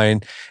 I'm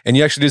fine. And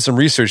you actually did some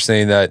research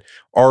saying that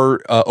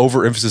our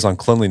overemphasis on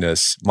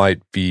cleanliness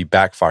might be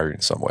backfiring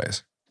in some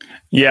ways.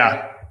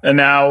 Yeah. And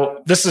now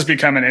this has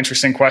become an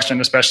interesting question,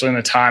 especially in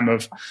the time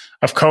of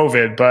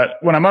COVID. But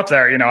when I'm up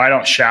there, I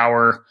don't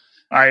shower.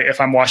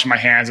 If I'm washing my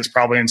hands, it's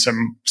probably in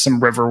some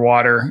river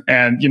water.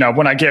 And,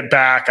 when I get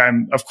back,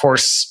 I'm, of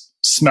course,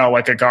 smell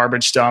like a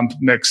garbage dump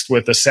mixed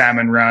with a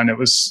salmon run. It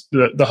was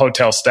the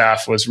hotel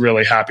staff was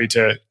really happy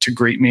to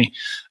greet me.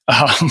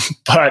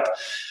 But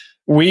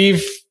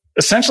we've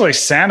essentially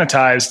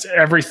sanitized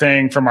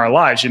everything from our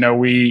lives.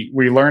 We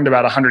learned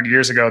about 100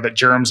 years ago that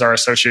germs are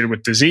associated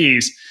with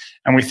disease.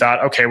 And we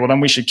thought, okay, well, then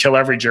we should kill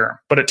every germ.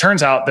 But it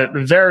turns out that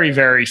very,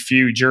 very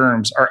few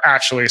germs are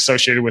actually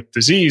associated with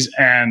disease.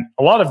 And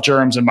a lot of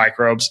germs and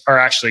microbes are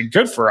actually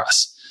good for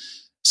us.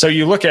 So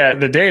you look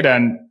at the data,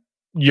 and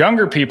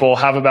younger people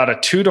have about a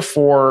 2 to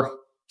 4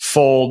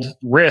 fold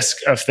risk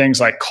of things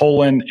like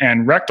colon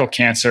and rectal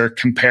cancer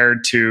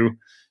compared to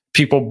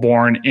people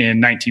born in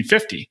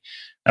 1950.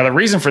 Now, the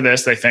reason for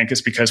this, they think,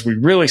 is because we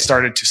really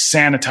started to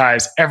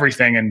sanitize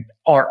everything and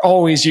are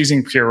always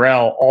using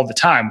Purell all the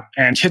time.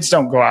 And kids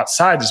don't go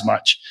outside as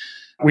much.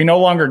 We no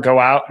longer go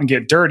out and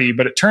get dirty,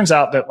 but it turns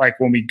out that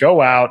when we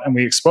go out and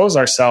we expose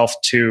ourselves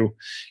to,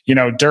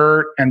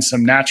 dirt and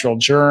some natural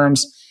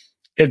germs,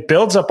 it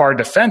builds up our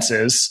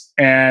defenses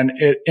and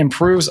it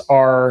improves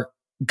our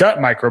gut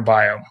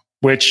microbiome,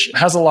 which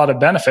has a lot of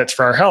benefits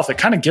for our health. It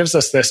kind of gives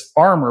us this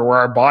armor where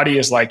our body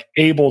is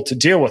able to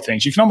deal with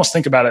things. You can almost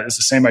think about it as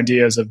the same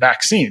idea as a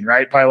vaccine,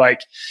 right? By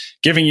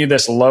giving you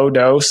this low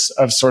dose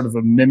of sort of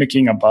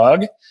mimicking a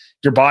bug,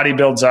 your body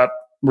builds up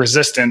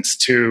resistance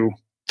to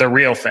the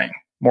real thing,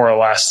 more or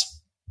less.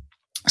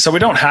 So we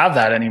don't have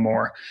that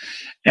anymore.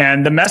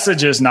 And the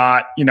message is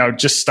not,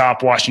 just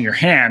stop washing your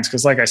hands.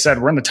 Because like I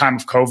said, we're in the time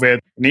of COVID.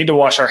 We need to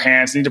wash our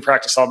hands, need to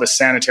practice all the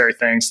sanitary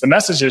things. The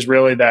message is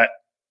really that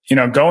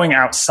going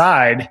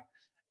outside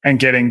and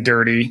getting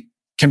dirty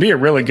can be a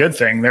really good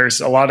thing. There's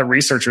a lot of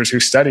researchers who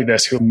study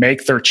this, who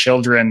make their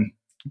children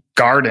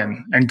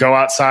garden and go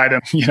outside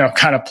and,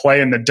 kind of play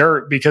in the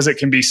dirt, because it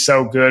can be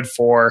so good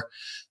for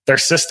their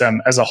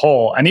system as a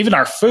whole. And even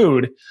our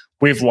food,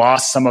 we've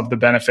lost some of the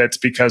benefits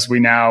because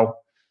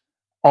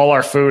all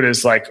our food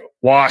is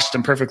washed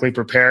and perfectly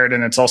prepared,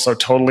 and it's also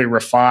totally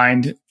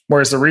refined.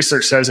 Whereas the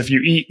research says if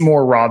you eat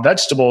more raw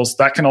vegetables,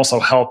 that can also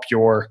help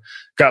your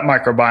gut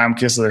microbiome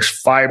because there's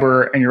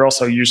fiber, and you're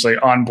also usually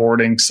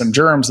onboarding some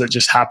germs that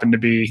just happen to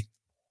be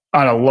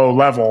on a low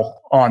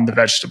level on the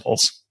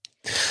vegetables.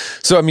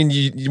 So, I mean,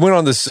 you went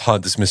on this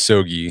hunt, this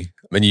Misogi,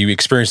 and you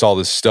experienced all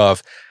this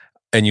stuff,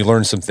 and you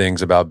learned some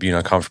things about being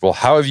uncomfortable.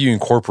 How have you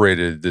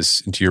incorporated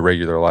this into your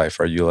regular life?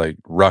 Are you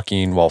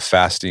rucking while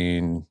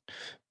fasting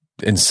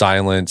in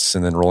silence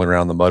and then rolling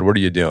around in the mud? What are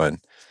you doing?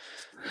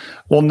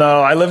 Well,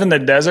 no, I live in the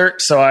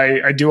desert, so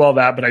I do all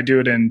that, but I do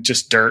it in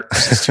just dirt.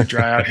 It's too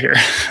dry out here.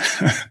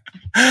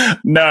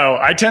 No,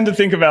 I tend to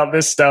think about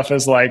this stuff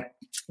as like,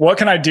 what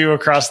can I do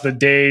across the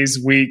days,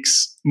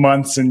 weeks,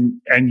 months,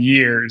 and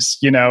years?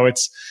 You know,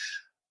 it's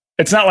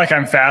not like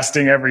I'm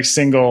fasting every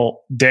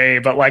single day,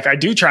 but like I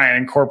do try and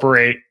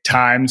incorporate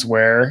times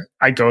where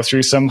I go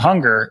through some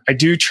hunger. I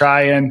do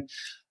try and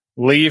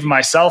leave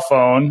my cell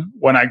phone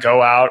when I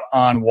go out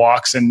on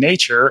walks in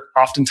nature,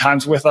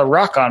 oftentimes with a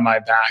ruck on my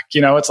back.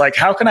 You know, it's like,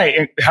 how can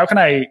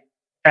I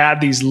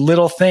add these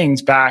little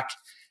things back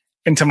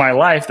into my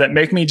life that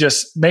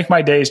make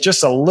my days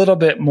just a little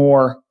bit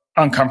more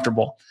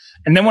uncomfortable?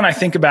 And then when I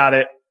think about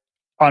it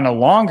on a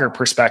longer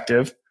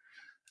perspective,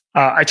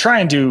 I try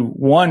and do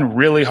one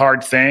really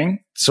hard thing,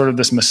 sort of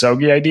this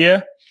Misogi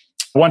idea,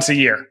 once a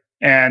year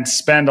and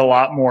spend a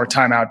lot more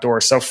time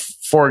outdoors. So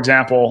for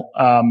example,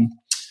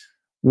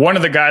 one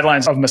of the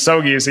guidelines of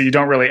Misogi is that you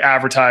don't really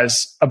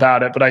advertise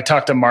about it. But I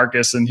talked to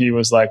Marcus and he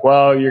was like,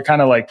 well, you're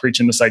kind of like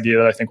preaching this idea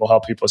that I think will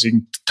help people. So you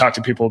can talk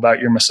to people about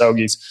your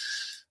Misogis.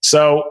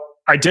 So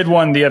I did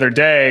one the other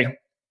day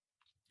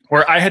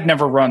where I had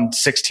never run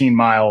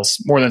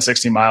more than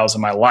 16 miles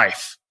in my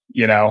life,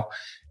 you know,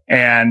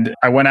 and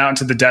I went out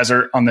into the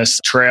desert on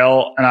this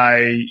trail and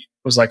I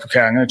was like,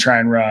 okay, I'm going to try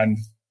and run,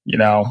 you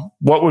know,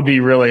 what would be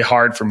really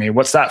hard for me?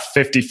 What's that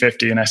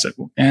 50-50? And I said,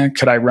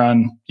 could I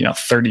run,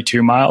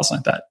 32 miles? And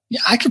I thought,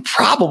 yeah, I could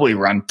probably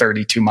run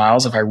 32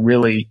 miles if I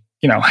really,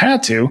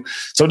 had to.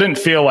 So it didn't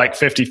feel like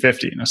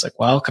 50-50. And I was like,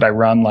 well, could I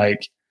run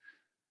like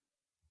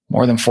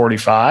more than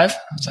 45? I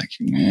was like,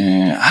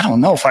 I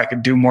don't know if I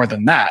could do more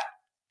than that.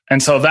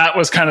 And so that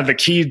was kind of the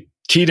key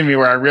to me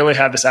where I really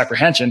had this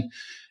apprehension.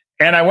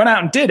 And I went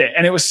out and did it.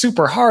 And it was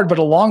super hard. But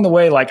along the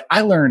way, like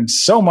I learned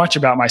so much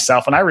about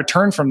myself. And I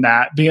returned from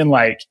that being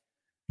like,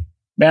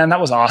 man,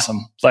 that was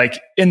awesome. Like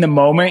in the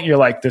moment, you're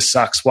like, this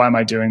sucks. Why am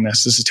I doing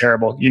this? This is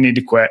terrible. You need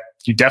to quit.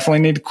 You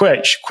definitely need to quit.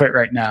 You should quit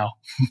right now.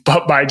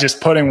 But by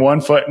just putting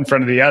one foot in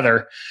front of the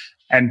other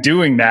and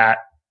doing that,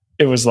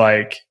 it was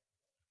like,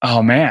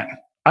 oh man, if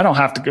I don't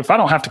have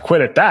to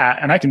quit at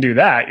that and I can do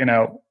that,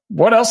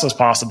 what else is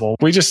possible?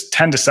 We just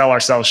tend to sell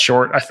ourselves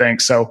short, I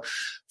think. So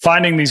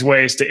finding these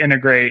ways to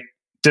integrate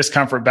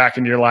discomfort back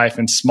into your life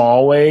in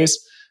small ways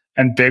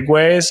and big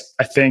ways,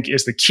 I think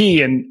is the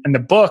key. And the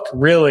book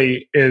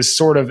really is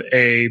sort of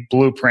a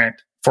blueprint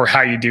for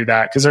how you do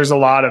that. Because there's a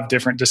lot of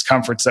different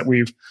discomforts that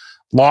we've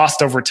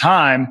lost over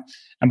time.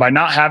 And by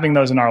not having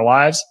those in our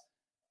lives,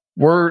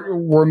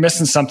 we're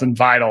missing something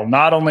vital,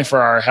 not only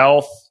for our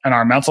health and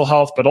our mental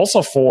health, but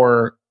also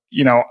for,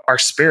 our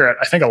spirit.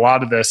 I think a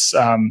lot of this,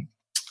 I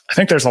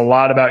think there's a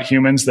lot about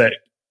humans that,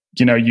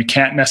 you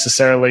can't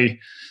necessarily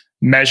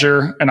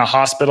measure in a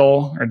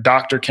hospital or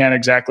doctor can't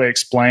exactly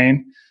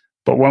explain.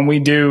 But when we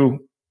do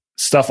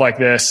stuff like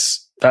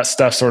this, that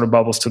stuff sort of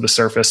bubbles to the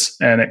surface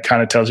and it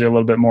kind of tells you a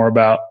little bit more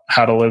about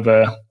how to live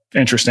a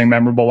interesting,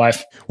 memorable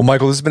life. Well,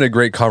 Michael, this has been a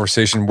great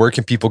conversation. Where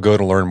can people go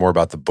to learn more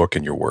about the book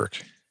and your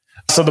work?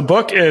 So the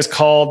book is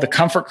called The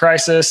Comfort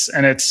Crisis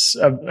and it's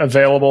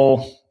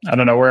available, I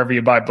don't know, wherever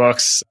you buy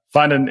books.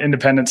 Find an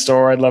independent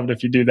store. I'd love it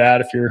if you do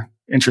that if you're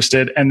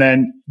interested. And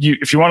then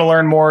if you want to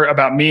learn more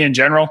about me in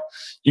general,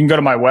 you can go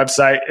to my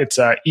website. It's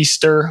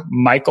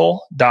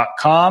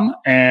eastermichael.com.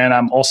 And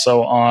I'm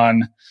also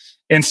on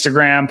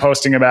Instagram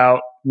posting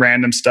about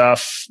random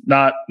stuff.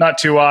 Not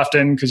too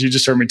often because you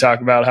just heard me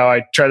talk about how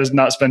I try to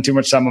not spend too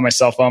much time on my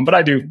cell phone, but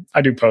I do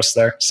post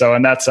there. So,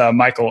 and that's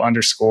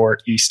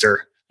Michael_Easter.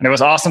 And it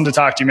was awesome to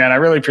talk to you, man. I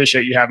really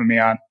appreciate you having me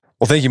on.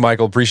 Well, thank you,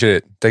 Michael. Appreciate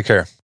it. Take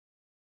care.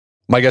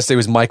 My guest today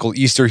was Michael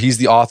Easter. He's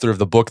the author of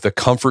the book, The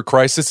Comfort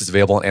Crisis. It's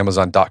available on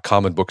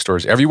Amazon.com and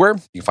bookstores everywhere.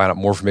 You can find out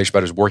more information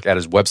about his work at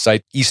his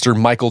website,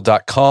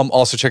 eastermichael.com.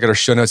 Also, check out our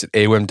show notes at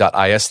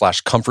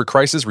aom.is/comfort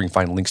crisis, where you can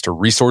find links to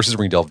resources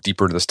where you can delve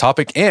deeper into this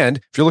topic. And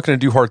if you're looking to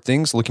do hard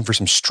things, looking for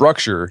some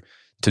structure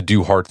to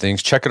do hard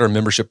things, check out our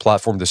membership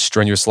platform, The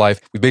Strenuous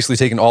Life. We've basically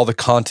taken all the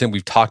content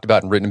we've talked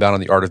about and written about on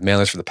the Art of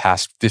Manliness for the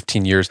past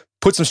 15 years,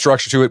 put some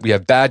structure to it. We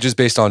have badges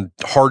based on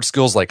hard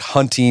skills like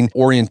hunting,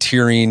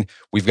 orienteering.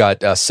 We've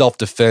got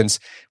self-defense.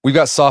 We've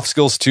got soft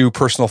skills too,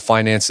 personal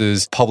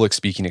finances, public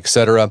speaking,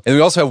 etc. And we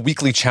also have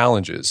weekly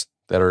challenges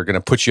that are going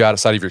to put you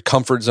outside of your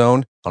comfort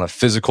zone on a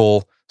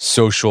physical,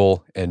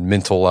 social, and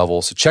mental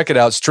level. So check it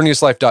out,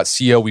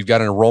 strenuouslife.co. We've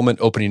got an enrollment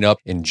opening up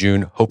in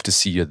June. Hope to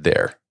see you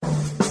there.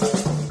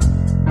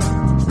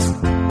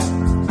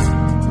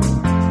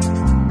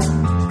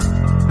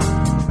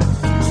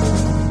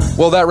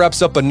 Well, that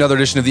wraps up another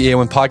edition of the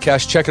AOM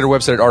Podcast. Check out our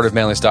website at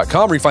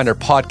artofmanliness.com where you find our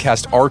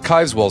podcast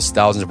archives, as well as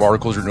thousands of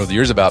articles written over the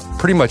years about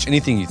pretty much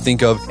anything you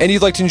think of. And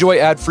you'd like to enjoy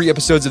ad-free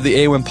episodes of the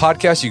AOM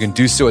Podcast, you can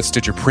do so at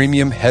Stitcher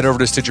Premium. Head over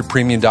to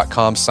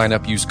stitcherpremium.com, sign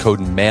up, use code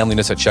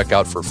manliness at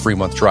checkout for a free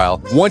month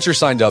trial. Once you're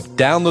signed up,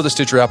 download the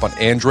Stitcher app on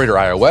Android or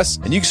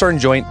iOS, and you can start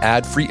enjoying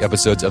ad-free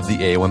episodes of the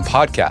AOM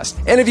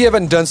Podcast. And if you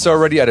haven't done so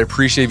already, I'd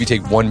appreciate if you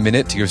take 1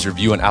 minute to give us a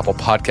review on Apple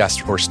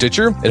Podcasts or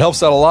Stitcher. It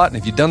helps out a lot, and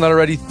if you've done that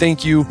already,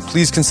 thank you.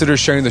 Please consider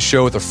consider sharing the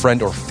show with a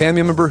friend or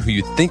family member who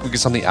you think would get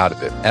something out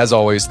of it. As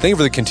always, thank you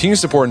for the continued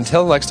support.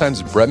 Until next time,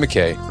 this is Brett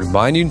McKay,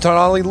 reminding you to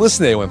not only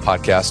listen to the AOM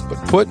podcast, but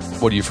put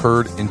what you've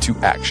heard into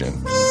action.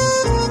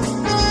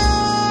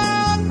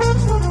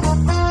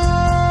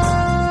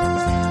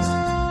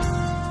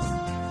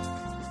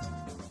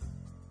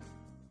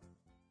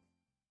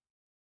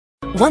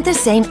 Want the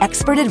same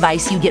expert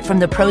advice you get from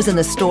the pros in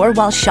the store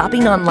while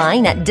shopping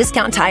online at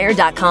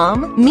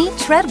DiscountTire.com? Meet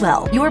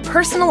Treadwell, your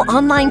personal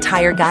online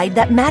tire guide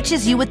that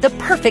matches you with the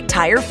perfect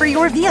tire for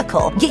your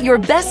vehicle. Get your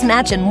best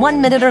match in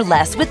 1 minute or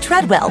less with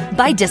Treadwell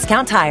by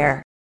Discount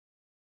Tire.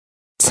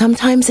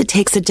 Sometimes it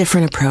takes a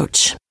different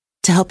approach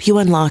to help you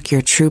unlock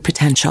your true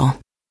potential.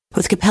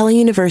 With Capella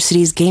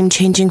University's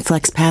game-changing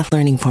FlexPath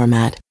learning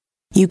format,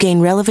 you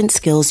gain relevant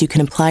skills you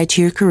can apply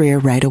to your career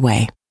right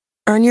away.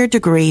 Earn your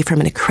degree from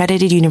an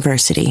accredited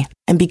university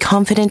and be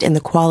confident in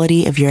the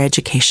quality of your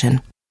education.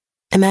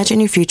 Imagine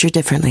your future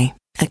differently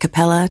at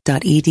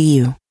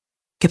capella.edu.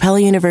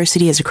 Capella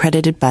University is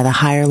accredited by the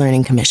Higher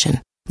Learning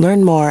Commission.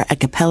 Learn more at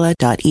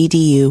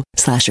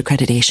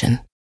capella.edu/accreditation.